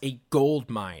across a gold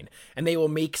mine, and they will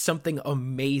make something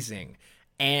amazing.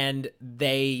 And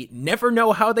they never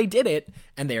know how they did it,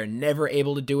 and they are never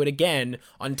able to do it again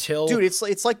until... Dude,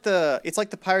 it's like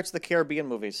the Pirates of the Caribbean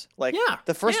movies. Like,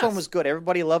 the first one was good.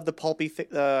 Everybody loved the pulpy,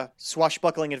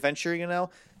 swashbuckling adventure,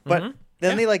 But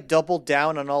then they like doubled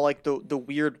down on all like the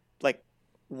weird like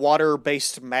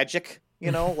water-based magic,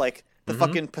 like the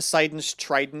fucking Poseidon's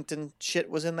trident and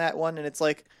shit was in that one, and it's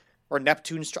like, or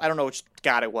Neptune's, I don't know which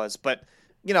god it was, but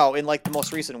in like the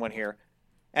most recent one here,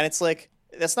 and it's like.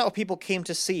 That's not what people came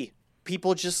to see.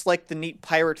 People just like the neat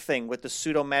pirate thing with the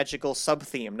pseudo-magical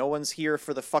sub-theme. No one's here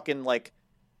for the fucking, like,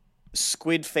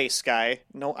 squid face guy.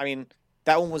 No, I mean,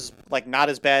 that one was, like, not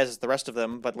as bad as the rest of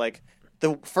them, but, like,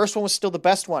 the first one was still the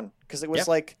best one because it was Yep.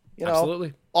 like,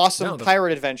 Absolutely. awesome No,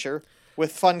 pirate adventure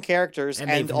with fun characters,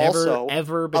 And and they've never, also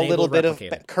ever a been little able to bit of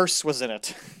replicate it. curse was in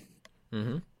it.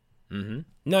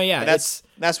 No, yeah, And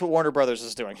that's what Warner Brothers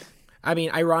is doing. I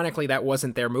mean, ironically, that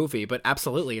wasn't their movie, but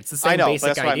absolutely, it's the same I know, but basic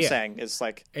that's what idea. I'm saying. It's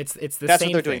like It's the that's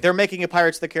same what they're thing. doing. They're making a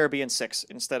Pirates of the Caribbean 6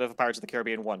 instead of a Pirates of the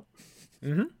Caribbean 1.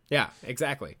 Yeah,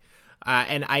 exactly.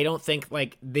 And I don't think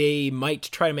like they might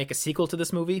try to make a sequel to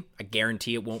this movie. I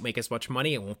guarantee it won't make as much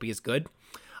money. It won't be as good.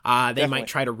 They Definitely. might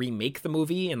try to remake the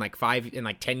movie in like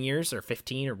 10 years or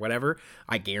 15 or whatever.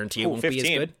 I guarantee it won't be as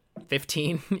 15. good.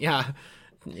 15, yeah.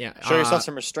 Show yourself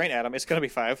some restraint, Adam. It's gonna be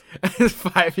 5.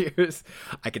 5 years.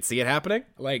 I could see it happening.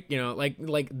 Like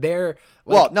they're.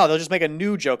 Well, no, they'll just make a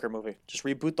new Joker movie. Just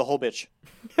reboot the whole bitch.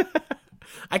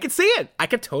 I could see it. I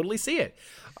could totally see it.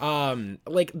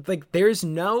 Like there's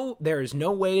no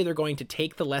way they're going to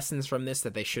take the lessons from this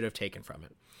that they should have taken from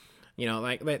it.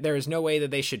 Like there is no way that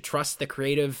they should trust the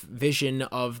creative vision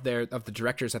of the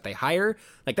directors that they hire.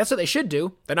 Like that's what they should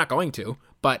do. They're not going to,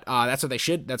 but that's what they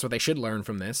should learn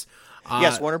from this.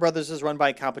 Yes, Warner Brothers is run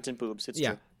by competent boobs. It's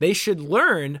true. They should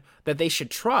learn that they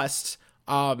should trust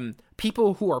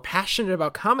people who are passionate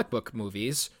about comic book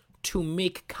movies to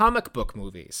make comic book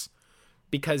movies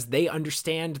because they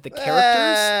understand the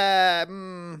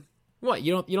characters. What,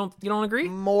 you don't agree?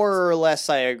 More or less,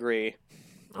 I agree.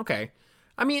 Okay.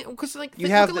 I mean, because like You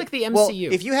look have at like the MCU. Well,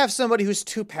 if you have somebody who's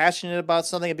too passionate about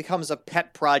something, it becomes a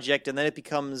pet project, and then it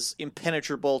becomes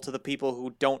impenetrable to the people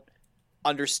who don't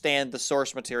understand the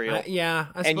source material. Yeah,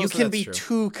 I and you suppose can that's be true.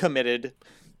 too committed.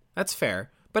 That's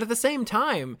fair. But at the same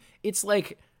time, it's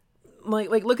like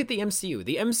look at the MCU.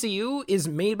 The MCU is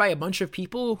made by a bunch of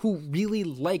people who really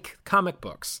like comic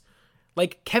books.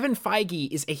 Like Kevin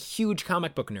Feige is a huge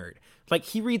comic book nerd. Like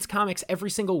he reads comics every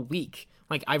single week.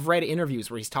 Like I've read interviews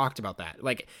where he's talked about that.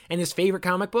 Like, and his favorite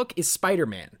comic book is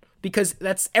Spider-Man because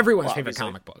that's everyone's favorite obviously.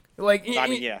 comic book. Like, I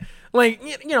mean, yeah. Like,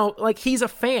 like he's a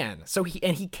fan, so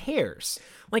he cares.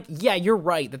 Like, yeah, you're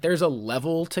right that there's a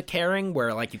level to caring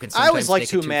where like you can. I always sometimes like take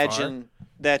to it too imagine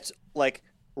that like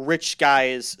rich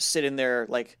guys sit in their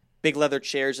like big leather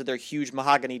chairs at their huge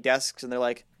mahogany desks, and they're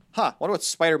like, "Huh, wonder what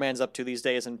Spider-Man's up to these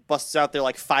days," and busts out their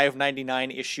like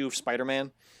 $5.99 issue of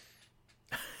Spider-Man.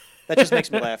 That just makes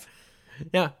me laugh.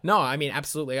 Yeah, no, I mean,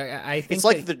 absolutely. I think It's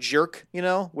like that, The Jerk,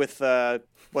 with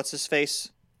what's his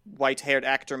face, white-haired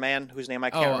actor man whose name I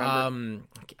can't remember.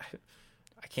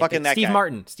 I can't Fucking think. that Steve guy.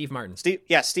 Martin. Steve Martin.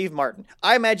 Steve Martin.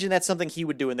 I imagine that's something he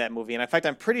would do in that movie, and in fact,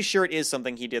 I'm pretty sure it is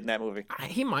something he did in that movie.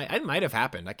 It might have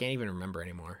happened. I can't even remember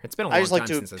anymore. It's been a long I just like time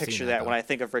to since I've seen picture that. that when I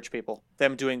think of rich people,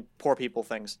 them doing poor people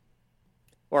things,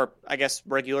 or I guess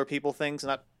regular people things,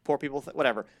 not poor people.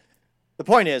 Whatever. The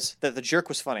point is that The Jerk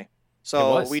was funny. So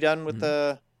It was. are we done with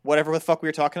the whatever the fuck we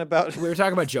were talking about? We were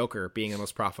talking about Joker being the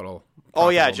most profitable. Oh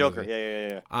yeah, profitable Joker.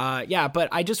 movie. Yeah. Yeah, but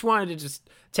I just wanted to just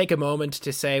take a moment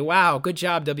to say, wow, good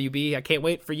job, WB. I can't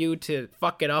wait for you to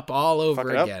fuck it up all over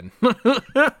Fuck it up. again.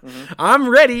 I'm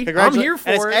ready. I'm here for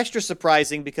and it's it. extra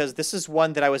surprising because this is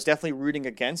one that I was definitely rooting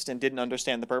against and didn't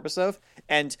understand the purpose of,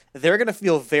 and they're gonna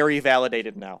feel very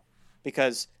validated now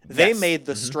because they Yes. made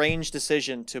the strange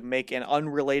decision to make an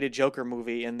unrelated Joker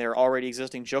movie in their already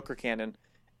existing Joker canon,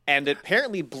 and it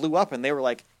apparently blew up, and they were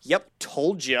like, "Yep,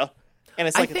 told ya." And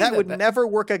it's I like think that that- would that- never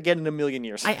work again in a million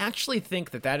years. I actually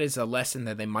think that is a lesson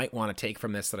that they might want to take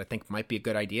from this that I think might be a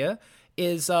good idea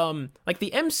is like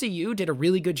the MCU did a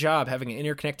really good job having an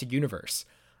interconnected universe.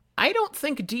 I don't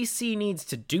think DC needs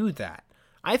to do that.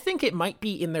 I think it might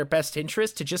be in their best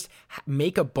interest to just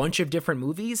make a bunch of different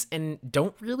movies and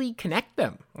don't really connect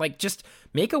them. Like just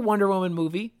make a Wonder Woman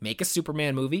movie, make a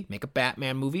Superman movie, make a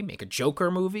Batman movie, make a Joker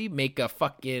movie, make a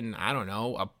fucking, I don't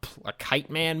know, a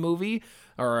Kite Man movie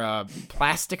or a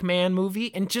Plastic Man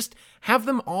movie, and just have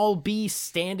them all be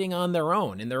standing on their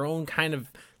own in their own kind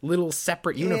of little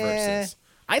separate universes.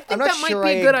 I I'm think not that might sure be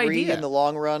I a good agree idea. in the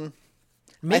long run.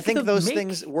 I Make think the- those make-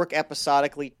 things work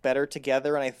episodically better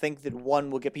together, and I think that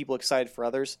one will get people excited for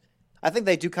others. I think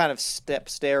they do kind of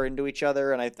stare into each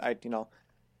other, and I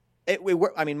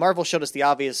mean, Marvel showed us the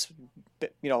obvious,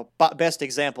 best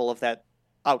example of that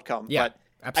outcome. Yeah, but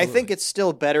absolutely. I think it's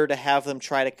still better to have them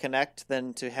try to connect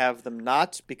than to have them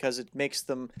not, because it makes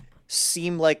them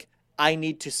seem like I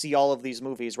need to see all of these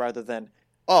movies rather than,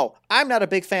 oh, I'm not a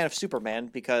big fan of Superman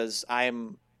because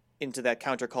I'm into that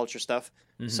counterculture stuff.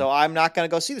 So I'm not going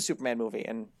to go see the Superman movie.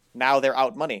 And now they're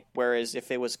out money. Whereas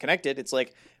if it was connected, it's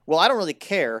like, well, I don't really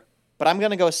care, but I'm going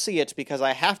to go see it because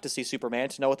I have to see Superman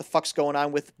to know what the fuck's going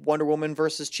on with Wonder Woman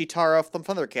versus Chitara from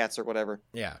Thundercats or whatever.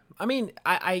 Yeah. I mean,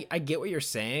 I get what you're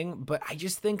saying, but I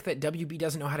just think that WB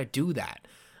doesn't know how to do that.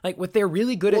 Like, what they're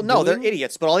really good Well, at no, doing... they're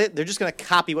idiots, but they're just going to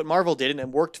copy what Marvel did and it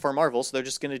worked for Marvel, so they're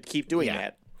just going to keep doing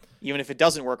that, even if it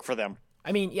doesn't work for them.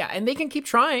 I mean, yeah, and they can keep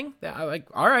trying. Like,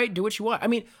 all right, do what you want. I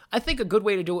mean, I think a good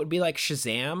way to do it would be like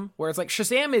Shazam, where it's like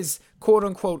Shazam is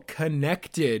quote-unquote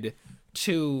connected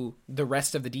to the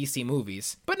rest of the DC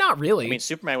movies, but not really. I mean,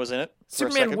 Superman was in it.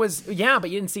 Superman was, yeah, but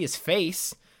you didn't see his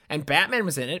face. And Batman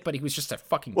was in it, but he was just a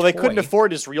fucking Well, they toy. couldn't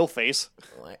afford his real face.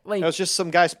 Like, That was just some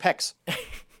guy's pecs.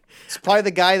 It's probably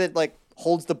the guy that, like,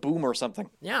 holds the boom or something.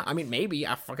 yeah, I mean, maybe.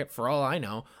 Fuck it, for all I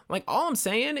know. Like, all I'm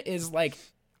saying is, like,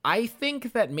 I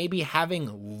think that maybe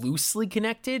having loosely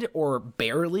connected or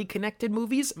barely connected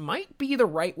movies might be the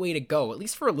right way to go, at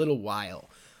least for a little while.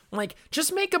 Like,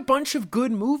 just make a bunch of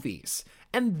good movies.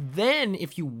 And then,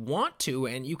 if you want to,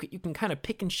 and you can kind of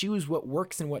pick and choose what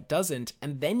works and what doesn't,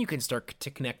 and then you can start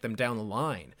to connect them down the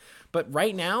line. But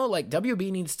right now, like,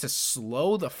 WB needs to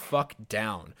slow the fuck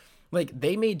down. Like,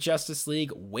 they made Justice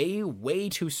League way, way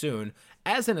too soon.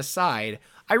 As an aside,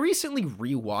 I recently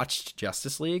rewatched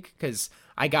Justice League because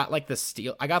I got the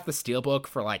Steelbook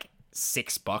for like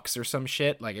 $6 or some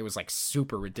shit. Like, it was like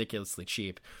super ridiculously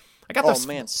cheap. I got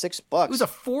man, $6. It was a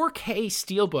 4K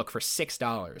Steelbook for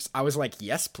 $6. I was like,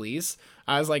 yes, please.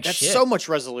 I was like, That's shit. so much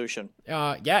resolution.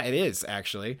 Yeah, it is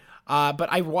actually. But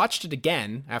I watched it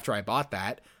again after I bought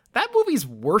that. That movie's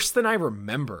worse than I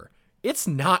remember. It's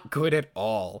not good at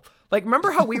all. Like,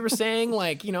 remember how we were saying,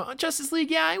 like, you know, Justice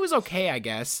League, yeah, it was okay, I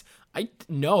guess.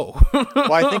 No.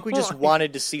 Well, I think we just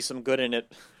wanted to see some good in it.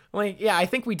 Like, yeah, I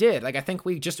think we did. Like, I think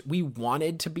we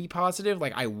wanted to be positive.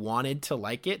 Like, I wanted to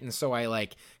like it. And so I,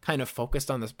 like, kind of focused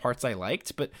on the parts I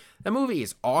liked. But the movie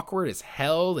is awkward as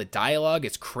hell. The dialogue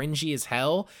is cringy as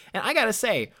hell. And I gotta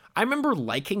say, I remember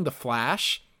liking The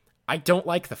Flash. I don't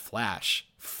like The Flash.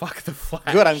 Fuck The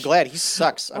Flash. Good, I'm glad. He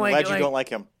sucks. I'm glad you don't like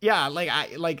him. Yeah,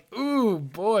 ooh,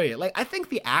 boy. Like, I think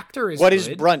the actor is What good. is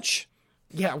Brunch?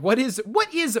 Yeah, what is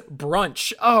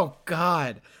Brunch? Oh,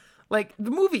 God. Like,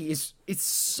 the movie it's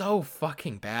so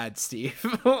fucking bad, Steve.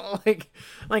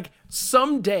 like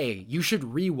someday you should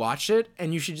rewatch it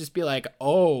and you should just be like,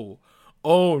 oh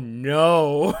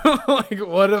no. Like,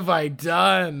 what have I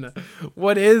done?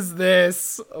 What is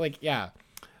this? Like, yeah.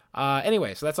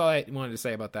 Anyway, so that's all I wanted to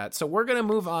say about that. So we're gonna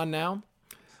move on now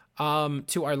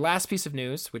to our last piece of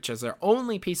news, which is our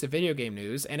only piece of video game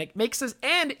news, and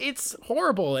it's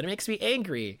horrible, and it makes me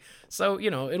angry. So,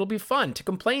 you know, it'll be fun to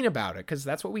complain about it, because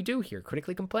that's what we do here,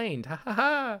 critically complained. Ha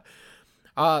ha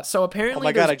ha. So apparently... Oh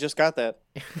my god, I just got that.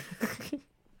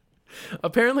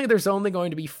 Apparently there's only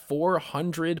going to be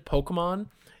 400 Pokemon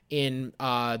in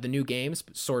the new games,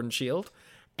 Sword and Shield.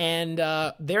 And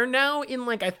they're now in,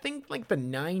 like, I think, like, the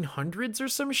 900s or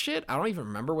some shit. I don't even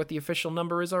remember what the official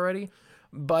number is already.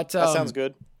 But that sounds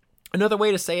good. Another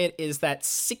way to say it is that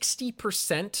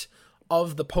 60%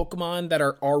 of the Pokemon that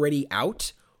are already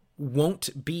out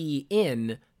won't be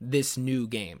in this new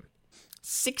game.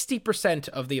 60%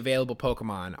 of the available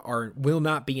Pokemon will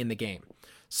not be in the game.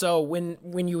 So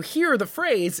when you hear the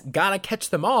phrase, gotta catch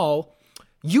them all,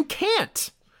 you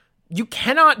can't. You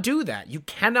cannot do that. You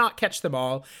cannot catch them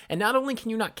all. And not only can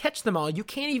you not catch them all, you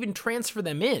can't even transfer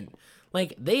them in.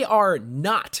 Like, they are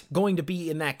not going to be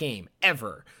in that game,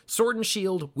 ever. Sword and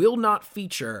Shield will not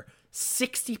feature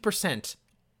 60%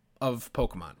 of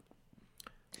Pokemon.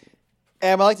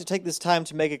 I'd like to take this time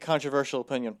to make a controversial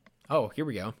opinion. Oh, here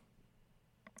we go.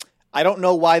 I don't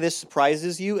know why this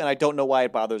surprises you, and I don't know why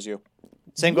it bothers you.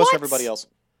 Same goes for everybody else.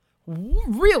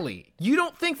 Really? You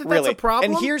don't think that that's a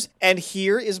problem? And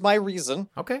here is my reason.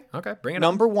 Okay, bring it on.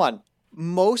 Number one,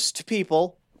 most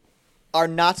people are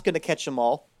not going to catch them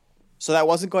all, so that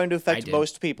wasn't going to affect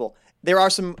most people. There are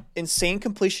some insane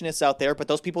completionists out there, but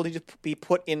those people need to be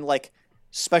put in, like,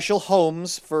 special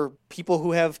homes for people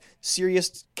who have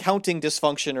serious counting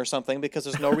dysfunction or something, because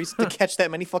there's no reason to catch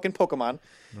that many fucking Pokemon.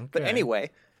 Okay. But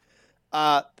anyway,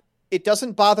 it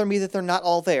doesn't bother me that they're not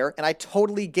all there, and I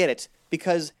totally get it,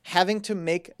 because having to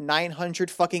make 900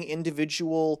 fucking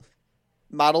individual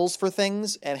models for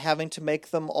things and having to make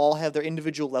them all have their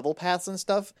individual level paths and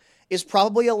stuff is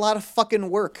probably a lot of fucking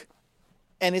work.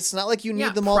 And it's not like you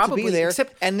need them all to be there.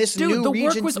 And this new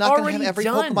region's not going to have every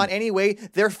Pokemon anyway.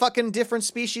 They're fucking different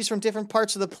species from different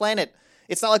parts of the planet.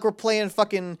 It's not like we're playing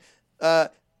fucking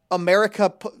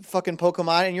America fucking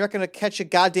Pokemon and you're not going to catch a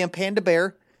goddamn panda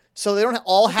bear. So they don't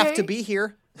all have to be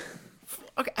here.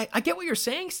 Okay, I get what you're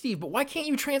saying, Steve, but why can't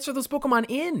you transfer those Pokemon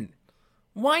in?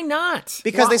 Why not?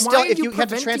 Because they still, if you have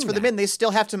to transfer them in, they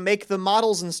still have to make the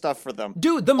models and stuff for them.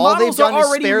 Dude, the models are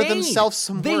already made. All they've done is spare themselves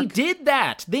some work. They did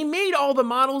that. They made all the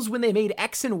models when they made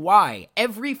X and Y.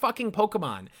 Every fucking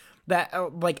Pokemon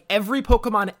that, like every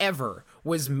Pokemon ever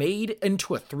was made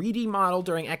into a 3D model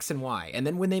during X and Y. And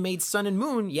then when they made Sun and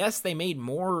Moon, yes, they made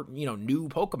more, new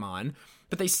Pokemon,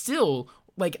 but they still,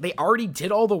 like, they already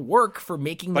did all the work for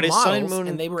making the models, Sun and Moon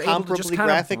and they were able to just kind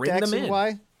of bring them in.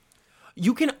 Y?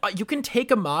 You can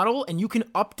take a model and you can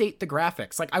update the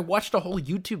graphics. Like, I watched a whole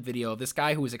YouTube video of this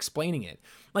guy who was explaining it.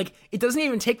 Like, it doesn't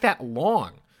even take that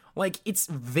long. Like, it's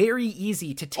very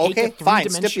easy to take a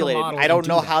three-dimensional model. I don't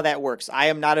know how that works. I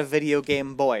am not a video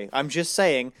game boy. I'm just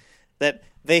saying that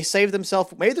they saved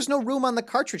themselves. Maybe there's no room on the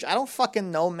cartridge. I don't fucking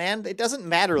know, man. It doesn't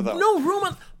matter, though. No room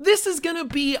on... This is going to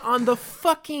be on the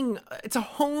fucking... It's a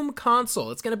home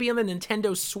console. It's going to be on the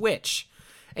Nintendo Switch.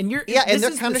 And you're... Yeah, and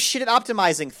they're kind of shit at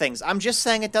optimizing things. I'm just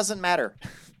saying it doesn't matter.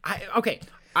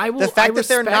 I will... The fact that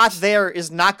they're not there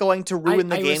is not going to ruin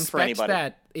the game for anybody.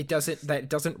 That it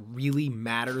doesn't really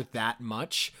matter that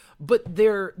much, but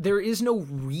there is no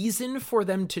reason for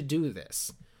them to do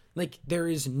this. Like, there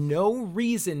is no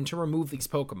reason to remove these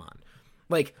Pokemon.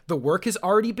 Like, the work has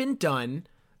already been done.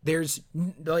 There's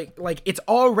like it's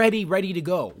already ready to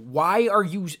go. Why are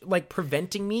you like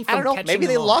preventing me from? I don't know. Maybe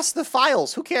they lost the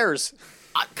files. Who cares?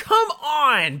 Come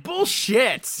on,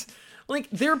 bullshit. Like,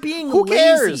 they're being Who lazy.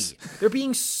 Cares? They're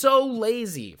being so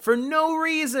lazy for no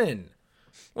reason.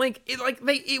 Like,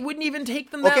 it wouldn't even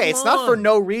take them that long. Okay, it's not for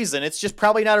no reason. It's just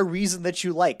probably not a reason that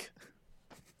you like.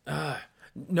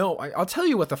 No, I'll tell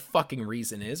you what the fucking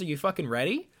reason is. Are you fucking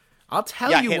ready? I'll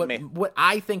tell you what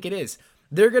I think it is.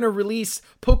 They're going to release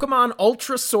Pokemon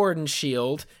Ultra Sword and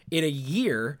Shield in a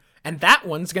year, and that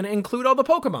one's going to include all the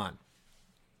Pokemon.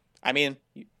 I mean,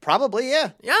 probably,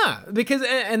 yeah. Yeah, because,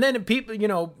 and then people,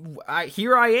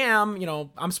 here I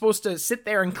am, I'm supposed to sit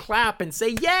there and clap and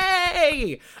say,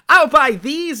 yay, I'll buy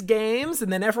these games,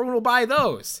 and then everyone will buy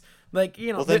those. Like,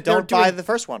 Well, then don't buy the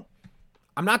first one.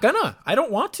 I'm not gonna. I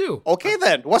don't want to. Okay,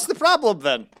 then. What's the problem,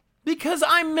 then? Because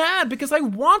I'm mad, because I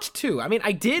want to. I mean,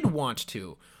 I did want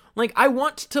to. Like, I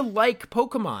want to like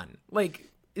Pokemon. Like,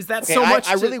 is that so much?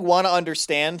 I really want to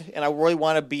understand, and I really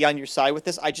want to be on your side with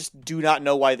this. I just do not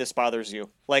know why this bothers you.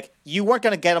 Like, you weren't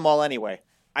going to get them all anyway.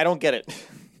 I don't get it.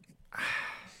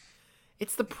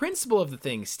 It's the principle of the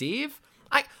thing, Steve.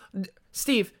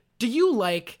 Steve, do you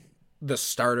like the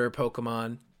starter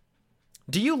Pokemon?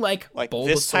 Do you like Bulbasaur?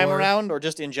 This time around, or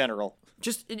just in general?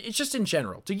 It's just in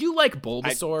general. Do you like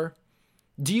Bulbasaur?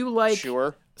 Do you like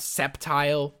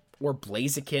Sceptile or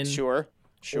Blaziken? Sure.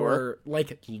 Or,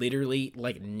 like, literally,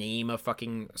 like, name a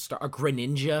fucking a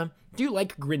Greninja? Do you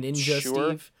like Greninja,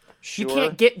 Steve? Sure. You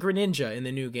can't get Greninja in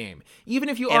the new game. Even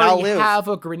if you already have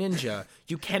a Greninja,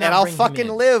 you cannot bring him in. And I'll fucking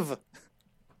live.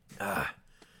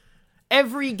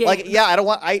 Every game... Like, yeah,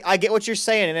 I get what you're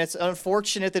saying, and it's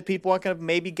unfortunate that people aren't going to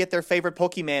maybe get their favorite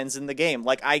Pokemons in the game.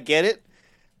 Like, I get it,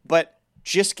 but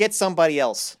just get somebody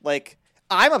else. Like...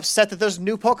 I'm upset that there's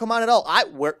new Pokemon at all.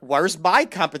 Where's my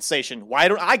compensation? Why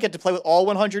don't I get to play with all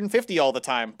 150 all the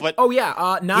time? But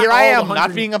not here I am,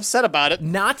 not being upset about it.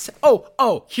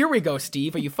 Here we go,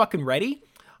 Steve. Are you fucking ready?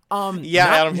 Adam,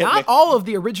 hit me. Not all of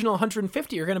the original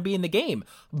 150 are going to be in the game.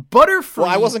 Butterfree. Well,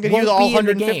 I wasn't going to use all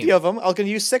 150 of them. I was going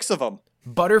to use 6 of them.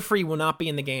 Butterfree will not be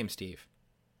in the game, Steve.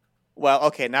 Well,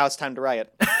 okay, now it's time to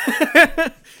riot.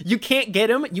 You can't get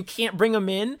him. You can't bring him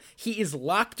in. He is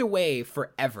locked away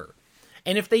forever.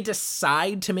 And if they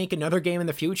decide to make another game in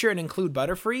the future and include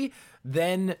Butterfree,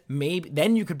 then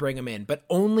you could bring him in, but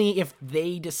only if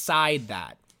they decide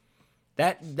that.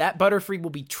 That Butterfree will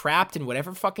be trapped in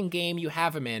whatever fucking game you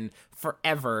have him in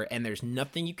forever, and there's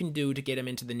nothing you can do to get him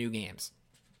into the new games.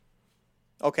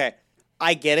 Okay,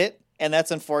 I get it, and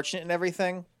that's unfortunate and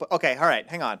everything. But okay, all right,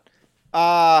 hang on.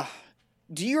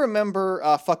 Do you remember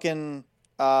I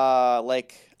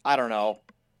don't know,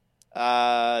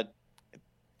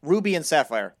 Ruby and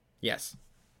Sapphire? Yes.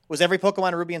 Was every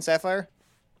Pokemon Ruby and Sapphire?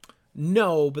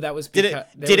 No, but that was because...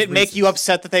 Did it make you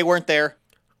upset that they weren't there?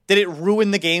 Did it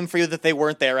ruin the game for you that they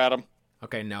weren't there, Adam?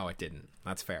 Okay, no, it didn't.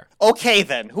 That's fair. Okay,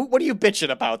 then. What are you bitching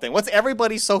about, then? What's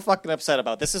everybody so fucking upset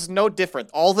about? This is no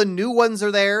different. All the new ones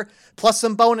are there, plus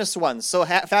some bonus ones. So,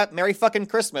 Merry fucking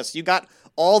Christmas. You got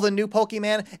all the new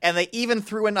Pokemon, and they even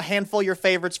threw in a handful of your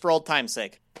favorites for old time's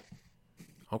sake.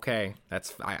 Okay,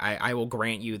 I will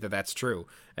grant you that that's true.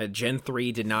 Gen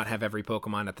 3 did not have every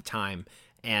Pokemon at the time,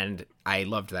 and I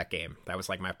loved that game. That was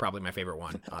like probably my favorite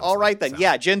one. Honestly. All right then,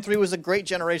 yeah, Gen 3 was a great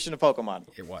generation of Pokemon.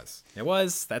 It was.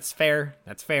 That's fair.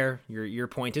 Your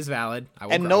point is valid.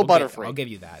 Butterfree. I'll give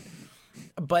you that.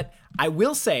 But I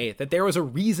will say that there was a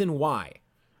reason why.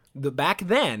 Back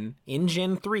then in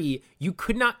Gen 3, you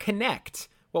could not connect.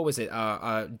 What was it?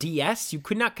 DS. You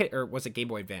could not, or was it Game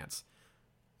Boy Advance?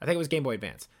 I think it was Game Boy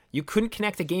Advance. You couldn't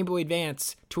connect a Game Boy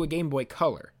Advance to a Game Boy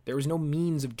Color. There was no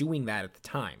means of doing that at the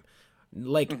time.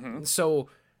 Like, so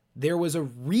there was a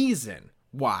reason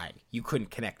why you couldn't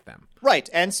connect them. Right,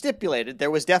 and stipulated. There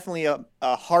was definitely a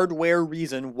hardware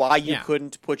reason why you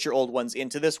couldn't put your old ones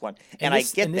into this one. And I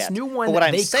get this that. new one, but what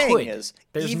I'm they saying could. is,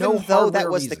 There's even no though that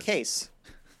hardware was the reason.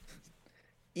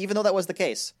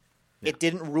 case, it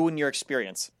didn't ruin your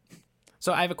experience.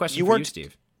 So I have a question You for you, weren't-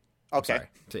 Steve. Okay. Sorry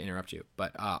to interrupt you,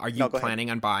 but are you No, go ahead. planning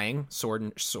on buying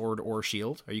sword or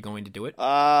shield? Are you going to do it?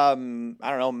 I don't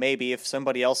know, maybe if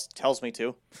somebody else tells me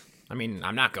to. I mean,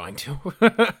 I'm not going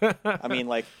to. I mean,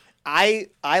 like, I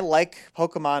like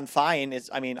Pokemon fine.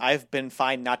 I've been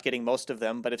fine not getting most of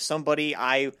them, but if somebody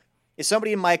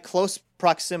in my close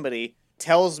proximity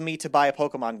tells me to buy a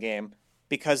Pokemon game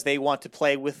because they want to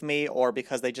play with me or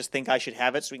because they just think I should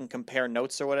have it so we can compare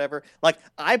notes or whatever. Like,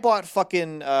 I bought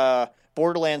fucking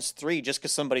Borderlands 3 just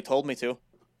because somebody told me to.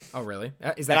 Oh, really?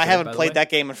 Is that And I good, haven't by the played way? that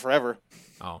game in forever.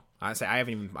 Oh,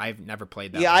 I've never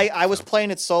played that. Yeah, one, I was so. playing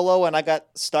it solo and I got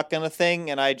stuck in a thing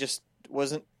and I just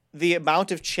wasn't. The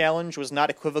amount of challenge was not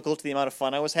equivocal to the amount of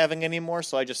fun I was having anymore,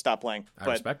 so I just stopped playing. I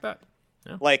respect that.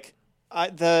 Like,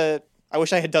 I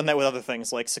wish I had done that with other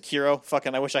things like Sekiro.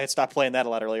 Fucking, I wish I had stopped playing that a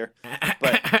lot earlier.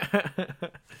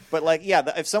 But like, yeah,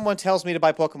 if someone tells me to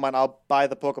buy Pokemon, I'll buy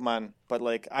the Pokemon. But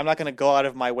like, I'm not gonna go out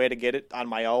of my way to get it on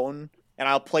my own, and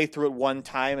I'll play through it one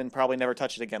time and probably never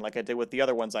touch it again, like I did with the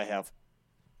other ones I have.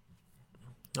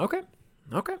 Okay,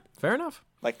 fair enough.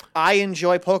 Like, I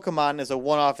enjoy Pokemon as a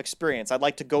one-off experience. I'd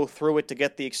like to go through it to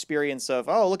get the experience of,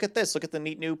 oh, look at this, look at the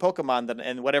neat new Pokemon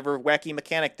and whatever wacky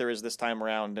mechanic there is this time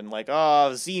around, and like,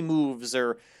 oh, Z moves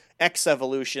or X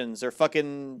evolutions or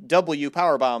fucking W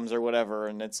power bombs or whatever.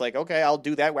 And it's like, okay, I'll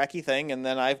do that wacky thing, and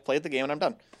then I've played the game and I'm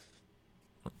done.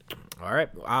 All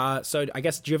right. So I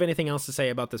guess, do you have anything else to say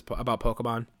about about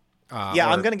Pokemon?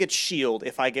 I'm gonna get Shield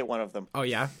if I get one of them. Oh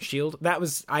yeah, Shield.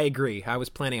 I agree. I was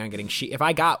planning on getting Shield. If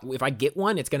I get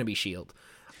one, it's gonna be Shield.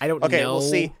 I don't know. Okay, well,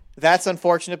 see, that's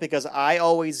unfortunate because I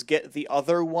always get the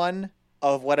other one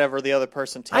of whatever the other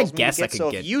person tells me to get. So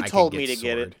if you told me to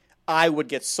get it, I would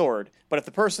get Sword. But if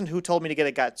the person who told me to get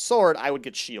it got Sword, I would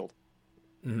get Shield.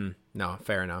 No,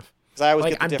 fair enough. Because I always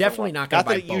Like, get the I'm different definitely one. not gonna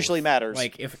buy that it both. usually matters.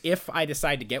 Like, if I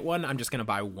decide to get one, I'm just gonna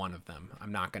buy one of them.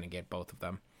 I'm not gonna get both of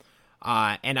them.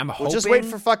 And I'm hoping. Well, just wait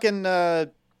for fucking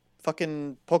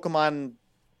Pokemon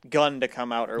Gun to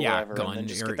come out or whatever. Gun, and then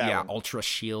just or get that one. Ultra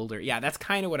Shield, or that's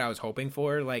kind of what I was hoping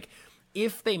for. Like,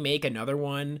 if they make another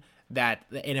one that's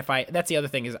the other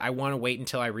thing is I want to wait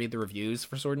until I read the reviews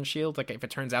for Sword and Shield. Like, if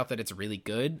it turns out that it's really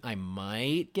good, I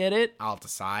might get it. I'll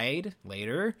decide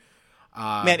later.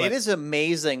 It is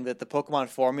amazing that the Pokemon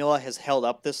formula has held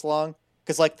up this long.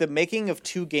 Because, like, the making of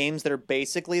two games that are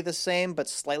basically the same but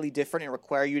slightly different and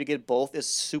require you to get both is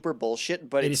super bullshit,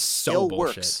 but it is so still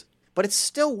bullshit. works. But it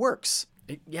still works.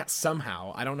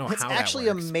 Somehow. I don't know It's how actually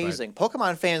that works, amazing.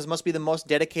 Pokemon fans must be the most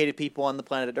dedicated people on the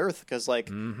planet Earth, because, like,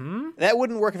 that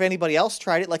wouldn't work if anybody else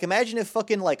tried it. Like, imagine if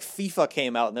fucking, like, FIFA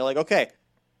came out and they're like, okay,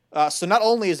 so not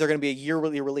only is there going to be a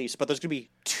yearly release, but there's going to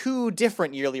be 2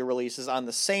 different yearly releases on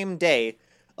the same day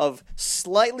of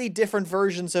slightly different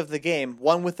versions of the game,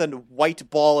 one with a white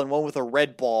ball and one with a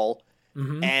red ball,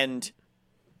 and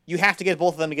you have to get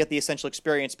both of them to get the essential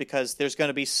experience because there's going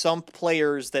to be some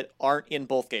players that aren't in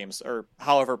both games, or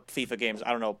however FIFA games,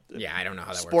 I don't know. Yeah, I don't know how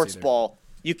that Sports works either. ball.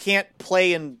 You can't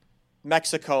play in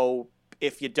Mexico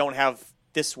if you don't have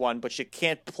this one, but you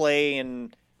can't play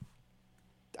in,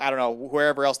 I don't know,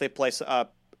 wherever else they play,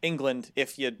 England,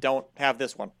 if you don't have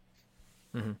this one.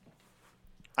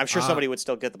 I'm sure somebody would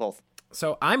still get the both.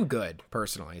 So I'm good,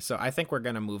 personally. So I think we're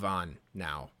going to move on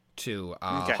now to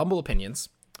Okay. humble opinions.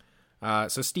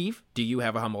 So, Steve, do you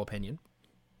have a humble opinion?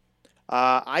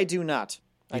 I do not.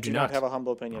 I do do not not? have a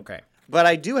humble opinion. Okay. But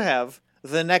I do have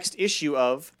the next issue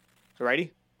of,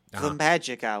 ready? The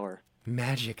Magic Hour.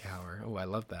 Magic Hour. Oh, I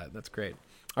love that. That's great.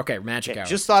 Okay, Magic Hour.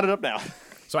 Just thought it up now.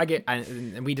 So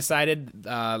and we decided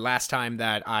last time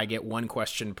that I get one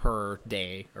question per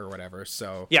day or whatever.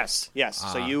 So Yes.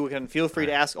 So you can feel free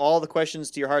to ask all the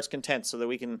questions to your heart's content so that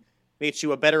we can get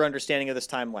you a better understanding of this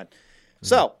timeline.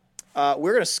 So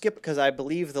we're going to skip because I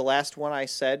believe the last one I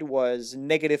said was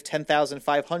negative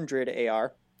 10,500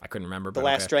 AR. I couldn't remember. The but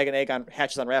last okay. dragon egg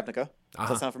hatches on Ravnica. Does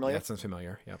that sound familiar? Yeah, that sounds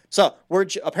familiar. Yep. So we're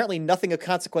apparently nothing of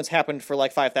consequence happened for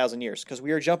like 5,000 years because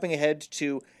we are jumping ahead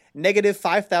to negative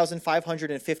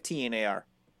 5,515 AR.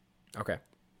 Okay.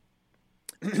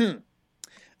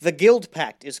 The Guild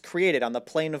Pact is created on the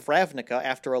plain of Ravnica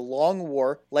after a long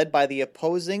war led by the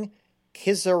opposing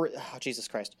Kizar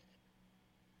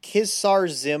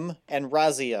Zim and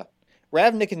Razia.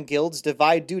 Ravnican guilds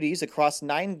divide duties across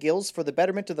 9 guilds for the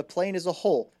betterment of the plane as a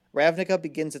whole. Ravnica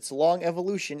begins its long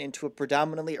evolution into a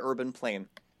predominantly urban plane.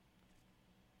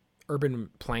 urban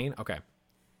plane. Okay.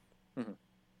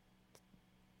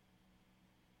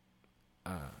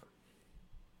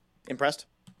 Impressed?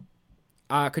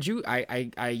 Could you?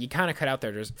 You kind of cut out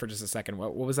there for just a second.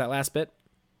 What was that last bit?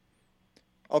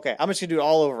 Okay, I'm just gonna do it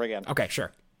all over again. Okay,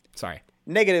 sure. Sorry.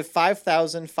 Negative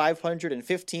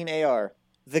 5,515 AR.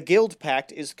 The Guild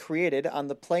Pact is created on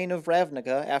the plain of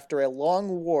Ravnica after a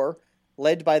long war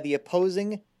led by the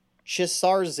opposing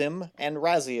Shisarzim and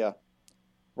Razia.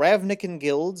 Ravnican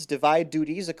guilds divide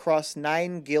duties across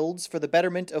 9 guilds for the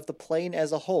betterment of the plane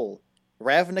as a whole.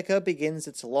 Ravnica begins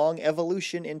its long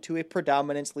evolution into a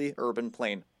predominantly urban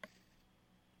plane.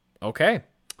 Okay.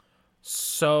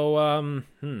 So,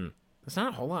 there's not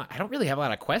a whole lot. I don't really have a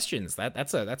lot of questions.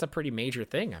 That's a pretty major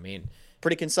thing. I mean,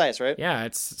 pretty concise, right? Yeah,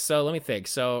 so let me think.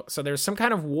 So there's some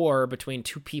kind of war between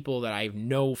two people that I have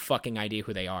no fucking idea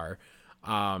who they are.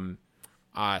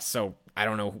 So I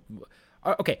don't know.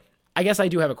 Okay, I guess I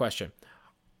do have a question.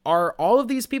 Are all of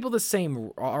these people the same?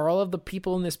 Are all of the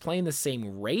people in this plane the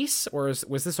same race, or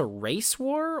was this a race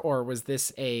war, or was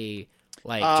this a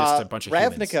just a bunch of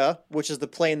Ravnica, humans? which is the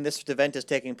plane this event is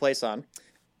taking place on,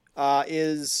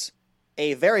 is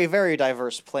a very, very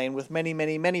diverse plane with many,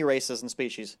 many, many races and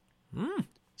species.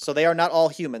 So they are not all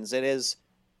humans. It is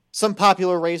some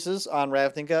popular races on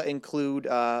Ravnica include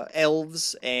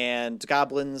elves and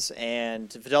goblins and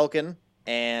Vidalcan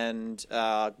and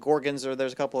Gorgons.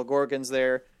 There's a couple of Gorgons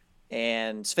there,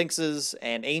 and Sphinxes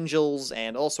and angels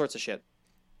and all sorts of shit.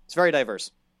 It's very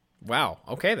diverse. Wow.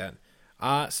 Okay then.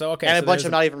 And a bunch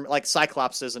of not even like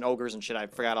Cyclopses and ogres and shit. I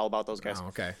forgot all about those guys. Oh,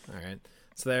 okay. All right.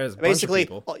 So there's basically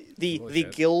bunch of the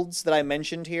guilds that I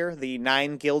mentioned here, the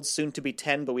 9 guilds, soon to be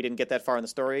 10, but we didn't get that far in the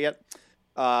story yet.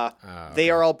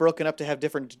 They are all broken up to have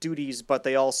different duties, but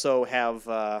they also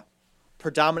have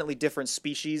predominantly different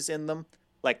species in them.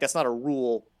 Like, that's not a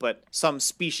rule, but some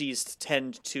species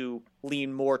tend to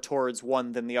lean more towards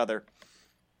one than the other.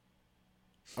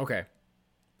 Okay.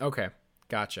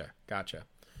 Gotcha.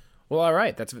 Well, all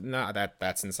right. That's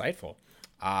insightful.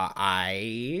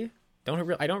 I don't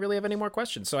really have any more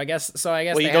questions. So I guess. Well,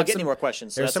 you don't get any more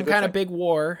questions. So there's some kind of big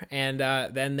war, and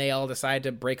then they all decide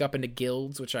to break up into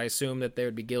guilds, which I assume that there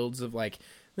would be guilds of like,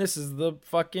 this is the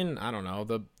fucking, I don't know,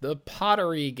 the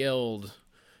pottery guild,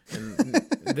 and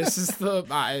this is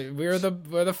we're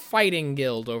the fighting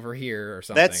guild over here or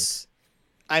something. It's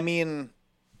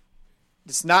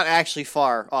not actually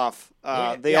far off.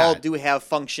 They all do have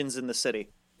functions in the city.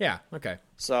 Yeah. Okay.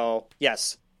 So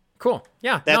yes. Cool.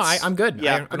 Yeah. I'm good.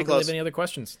 Yeah, I don't really have any other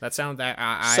questions. That sounds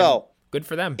good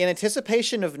for them. In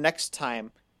anticipation of next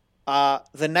time,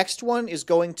 the next one is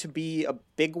going to be a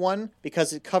big one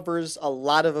because it covers a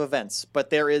lot of events.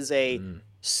 But there is a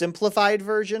simplified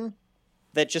version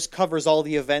that just covers all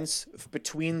the events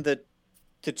between the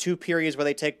 2 periods where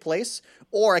they take place.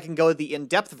 Or I can go the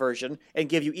in-depth version and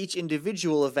give you each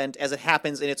individual event as it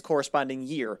happens in its corresponding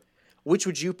year. Which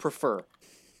would you prefer?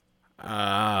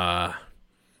 I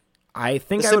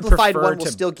think the I would simplified prefer one will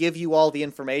still give you all the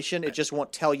information. It just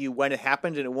won't tell you when it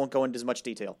happened, and it won't go into as much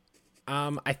detail.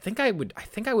 I think I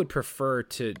would prefer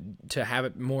to have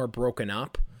it more broken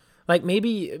up. Like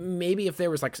maybe if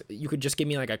there was like, you could just give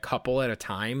me like a couple at a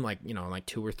time, like, you know, like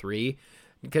 2 or 3,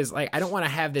 because like I don't want to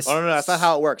have this. Oh no, that's not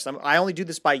how it works. I only do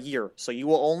this by year, so you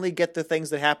will only get the things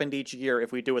that happened each year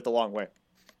if we do it the long way.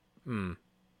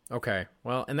 Okay.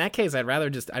 Well, in that case, I'd rather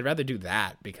do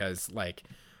that because like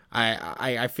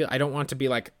I feel I don't want to be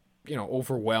like, you know,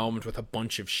 overwhelmed with a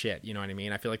bunch of shit. You know what I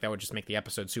mean? I feel like that would just make the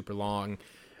episode super long,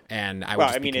 and I would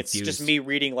just be confused. It's just me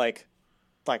reading like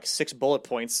 6 bullet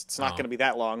points. It's not going to be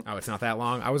that long. Oh, it's not that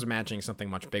long? I was imagining something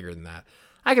much bigger than that.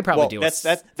 I could probably do it.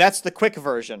 That's the quick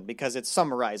version because it's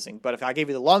summarizing. But if I gave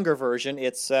you the longer version,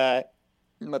 it's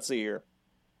let's see here.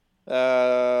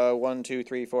 1, 2,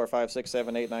 3, 4, 5, 6,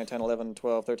 7, 8, 9, 10, 11,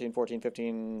 12, 13,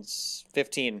 14,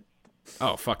 15.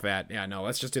 Oh, fuck that. Yeah, no,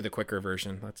 let's just do the quicker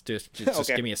version. Let's just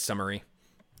give me a summary.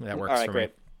 That works for great.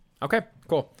 me. Okay,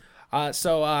 cool.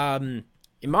 So I'm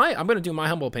going to do my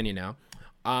humble opinion now.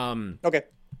 Okay.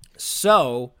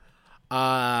 So,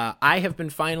 I have been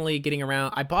finally getting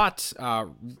around. I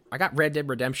got Red Dead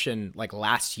Redemption like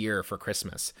last year for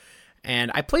Christmas,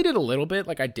 and I played it a little bit,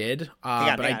 like I did.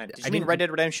 Hang on. Did you mean Red Dead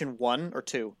Redemption 1 or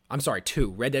 2? I'm sorry,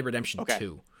 2. Red Dead Redemption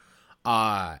 2.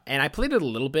 And I played it a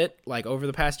little bit like over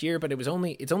the past year, but it's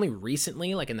only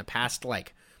recently, like in the past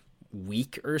like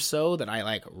week or so, that I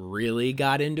like really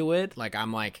got into it. Like I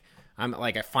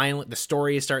finally, the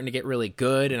story is starting to get really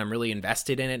good and I'm really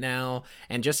invested in it now.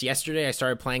 And just yesterday I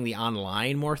started playing the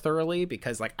online more thoroughly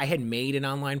because like I had made an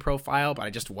online profile, but I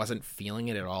just wasn't feeling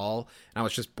it at all. And I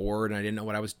was just bored and I didn't know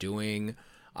what I was doing.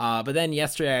 But then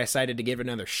yesterday I decided to give it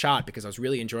another shot because I was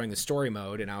really enjoying the story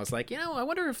mode, and I was like, I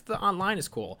wonder if the online is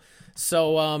cool.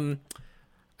 So I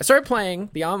started playing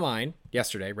the online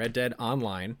yesterday, Red Dead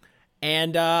Online,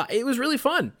 and it was really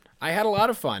fun. I had a lot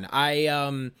of fun.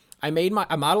 I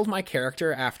modeled my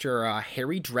character after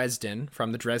Harry Dresden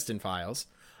from the Dresden Files,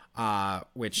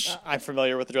 which I'm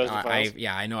familiar with the Dresden Files.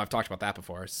 I know I've talked about that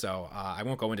before, so I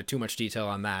won't go into too much detail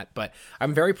on that. But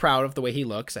I'm very proud of the way he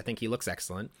looks. I think he looks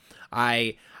excellent.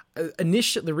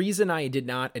 The reason I did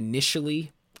not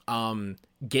initially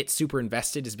get super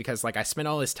invested is because I spent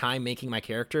all this time making my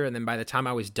character, and then by the time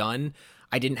I was done,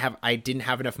 I didn't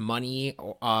have enough money,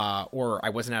 or I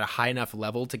wasn't at a high enough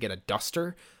level to get a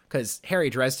duster, because Harry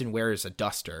Dresden wears a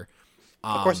duster.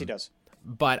 Of course he does.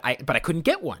 But I couldn't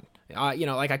get one.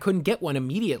 I couldn't get one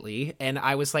immediately, and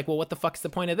I was like, well, what the fuck's the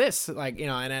point of this?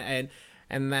 And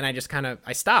then I just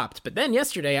I stopped. But then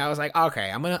yesterday I was like,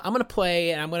 okay, I'm gonna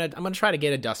play, and I'm gonna try to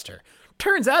get a duster.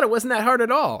 Turns out it wasn't that hard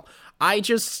at all. I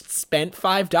just spent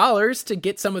 $5 to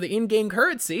get some of the in-game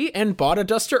currency and bought a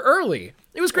duster early.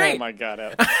 It was great. Oh my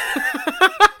god.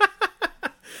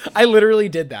 I literally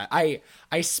did that. I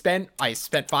spent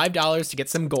 $5 to get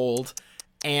some gold,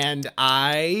 and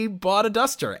I bought a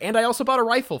duster, and I also bought a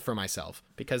rifle for myself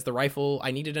because the rifle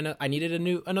I needed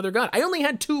another gun. I only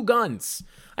had 2 guns.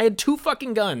 I had 2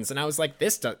 fucking guns, and I was like,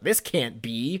 this can't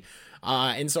be.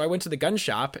 And so I went to the gun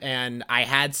shop, and I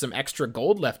had some extra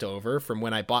gold left over from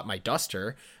when I bought my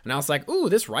duster, and I was like, ooh,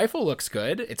 this rifle looks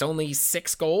good. It's only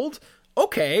 6 gold.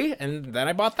 Okay, and then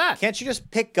I bought that. Can't you just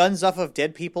pick guns off of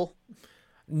dead people?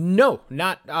 No,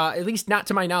 not at least not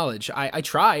to my knowledge. I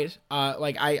tried.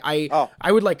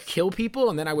 I would kill people,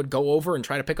 and then I would go over and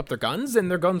try to pick up their guns, and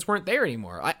their guns weren't there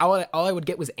anymore. All I would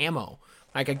get was ammo.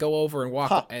 I could go over and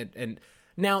walk and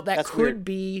now that could weird.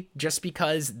 be just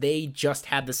because they just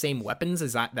had the same weapons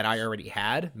as that I already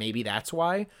had. Maybe that's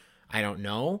why. I don't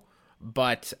know.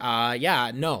 But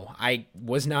no, I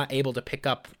was not able to pick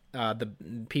up the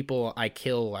people I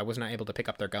kill. I was not able to pick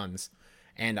up their guns,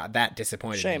 and that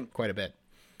disappointed me quite a bit.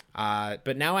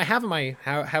 But now I have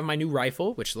my new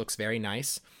rifle, which looks very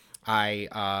nice. I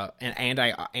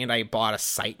bought a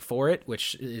sight for it,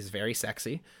 which is very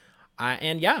sexy.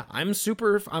 I'm in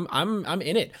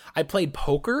it. I played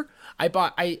poker. It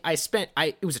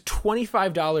was a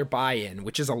 $25 buy-in,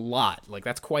 which is a lot.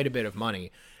 That's quite a bit of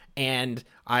money. And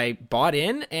I bought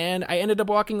in, and I ended up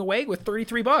walking away with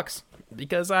 $33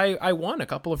 because I won a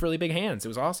couple of really big hands. It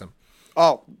was awesome.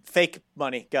 Oh, fake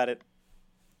money. Got it.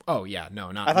 Oh yeah,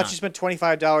 no, not. I thought you spent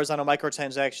 $25 on a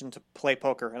microtransaction to play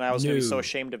poker, and I was going to be so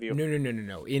ashamed of you.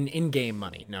 No. In-game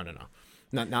money. No.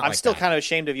 Not. I'm still kind of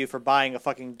ashamed of you for buying a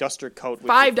fucking duster coat with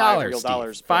 $5 real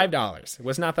dollars. $5. It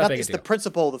was not that big a deal. It's the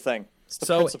principle of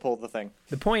the thing.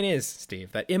 The point is,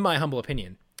 Steve, that in my humble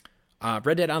opinion,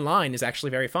 Red Dead Online is actually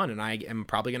very fun, and I am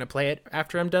probably going to play it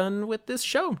after I'm done with this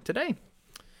show today.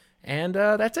 And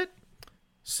that's it.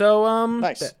 So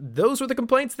nice. Those were the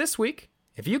complaints this week.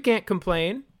 If you can't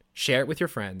complain, share it with your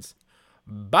friends.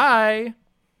 Bye.